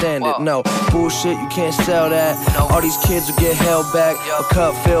don't understand it. No, bullshit, you can't sell that. All these kids will get held back. A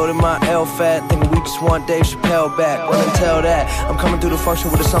cup filled in my L-fat, thinking we just want Dave Chappelle back. Run and tell that, I'm coming through the function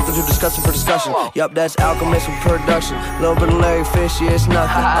with something too disgusting for discussion. Yup, that's alchemist with production. Little bit of Larry Fish, yeah, it's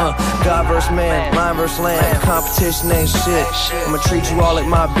nothing. God versus man, line versus land. Competition ain't shit. I'ma treat you all like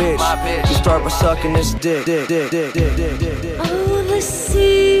my bitch. You start by sucking this dick.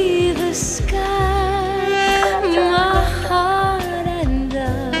 Oversee the sky, my heart and I,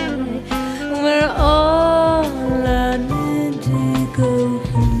 we're all an indigo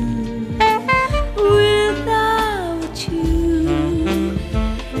hue. Without you,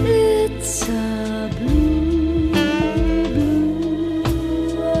 it's a blue, blue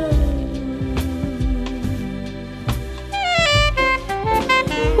world.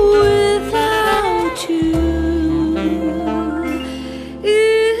 Without you,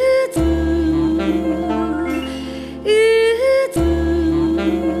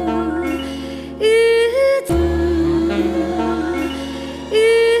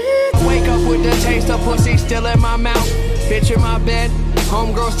 taste of pussy still in my mouth. Bitch in my bed,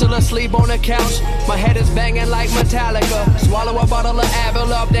 homegirl still asleep on the couch. My head is banging like Metallica. Swallow a bottle of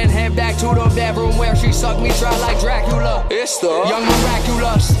Advil up, then head back to the bedroom where she sucked me dry like Dracula. It's the young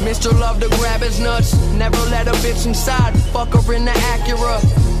miraculous. Mr. Love to grab his nuts. Never let a bitch inside. Fuck her in the Acura.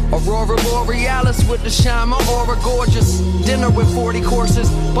 Aurora Borealis with the shine, my aura gorgeous. Dinner with 40 courses.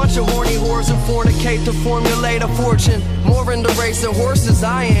 Bunch of horny whores who fornicate to formulate a fortune. More into race than horses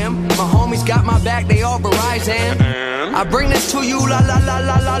I am. My homies got my back, they all Verizon. I bring this to you, la la la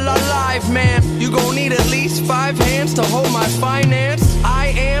la la la live, man. You gon' need at least 5 hands to hold my finance. I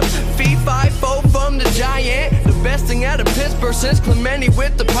am fee 5-4 from the giant. The best thing out of Pittsburgh since Clemente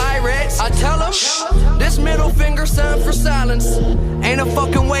with the Pirates. I tell them, this middle finger sign for silence. Ain't a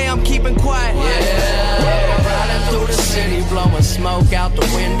fucking way I'm keeping quiet. Yeah, riding through the city, blowing smoke out the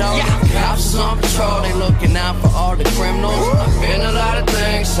window. Cops is on patrol, they looking out for all the criminals. I've been a lot of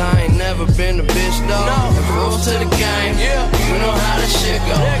things, I ain't never been a bitch though. The rules to the game, you know how this shit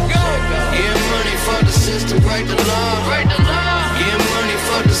go. Get money for the system, break the law. Get money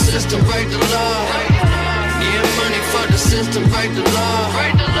for the system, break the law. Get money for the system, break the law.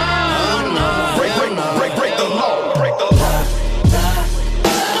 Oh no, break the law, break the law.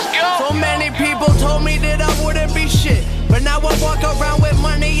 So many people told me that I wouldn't be shit, but now I walk around with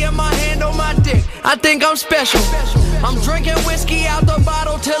money in my hand on my dick. I think I'm special. I'm drinking whiskey out the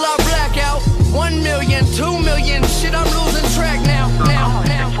bottle till I black out. 1 million, 2 million, shit, I'm losing track now. Call has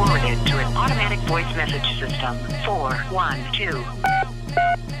been forwarded to an automatic voice message system. 412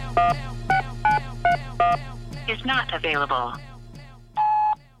 is not available.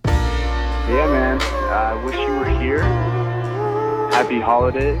 Yeah, man. I wish you were here. Happy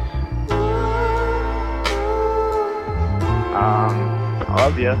holidays. I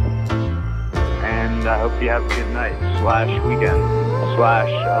love you. And I hope you have a good night / weekend / I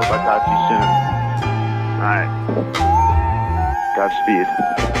hope I talk to you soon. Alright. Godspeed.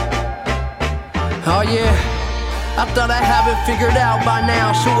 Oh yeah, I thought I have it figured out by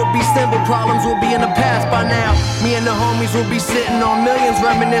now. Sure would be simple, problems will be in the past by now. Me and the homies will be sitting on millions,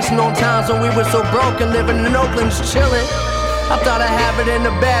 reminiscing on times when we were so broken, living in Oakland, just chilling. I thought I have it in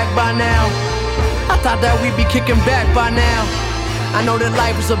the bag by now. I thought that we'd be kicking back by now. I know that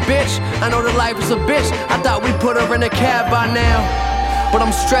life is a bitch, I know that life is a bitch. I thought we put her in a cab by now. But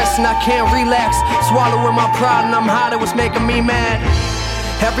I'm stressed and I can't relax. Swallowing my pride and I'm hot, it was making me mad.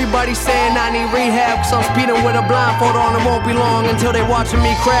 Everybody saying I need rehab, cause I'm speeding with a blindfold on. It won't be long until they watching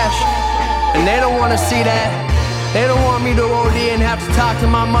me crash. And they don't wanna see that. They don't want me to OD and have to talk to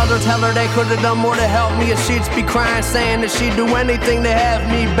my mother. Tell her they could've done more to help me. And she'd be crying, saying that she'd do anything to have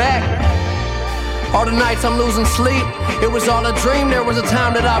me back. All the nights I'm losing sleep, it was all a dream. There was a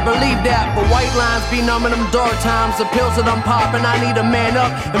time that I believed that, but white lines be numbing them dark times. The pills that I'm popping, I need to man up.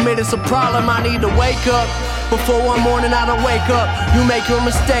 Admit it's a problem, I need to wake up. Before one morning I don't wake up. You make your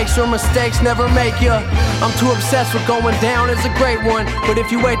mistakes never make you. I'm too obsessed with going down as a great one, but if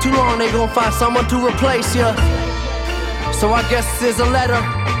you wait too long, they gon' find someone to replace you. So I guess this is a letter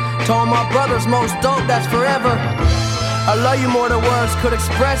to all my brothers, most dope, that's forever. I love you more than words could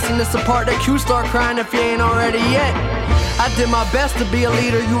express, and it's the part that you start crying if you ain't already yet. I did my best to be a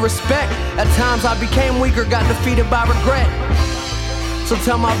leader you respect. At times I became weaker, got defeated by regret. So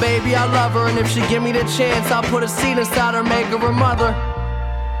tell my baby I love her, and if she give me the chance, I'll put a seed inside her, make her a mother.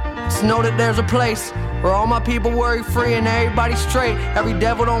 Just know that there's a place where all my people worry free and everybody straight. Every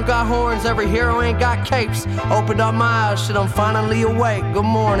devil don't got horns, every hero ain't got capes. Opened up my eyes, shit, I'm finally awake. Good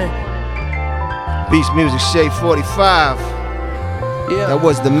morning. Beast Music Shade 45. Yeah. That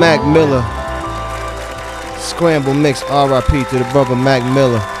was the MacMiller Scramble mix. R.I.P. to the brother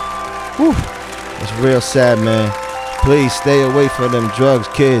MacMiller. Whew. It's real sad, man. Please stay away from them drugs,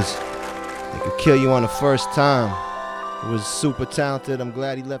 kids. They could kill you on the first time. He was super talented. I'm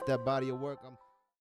glad he left that body of work.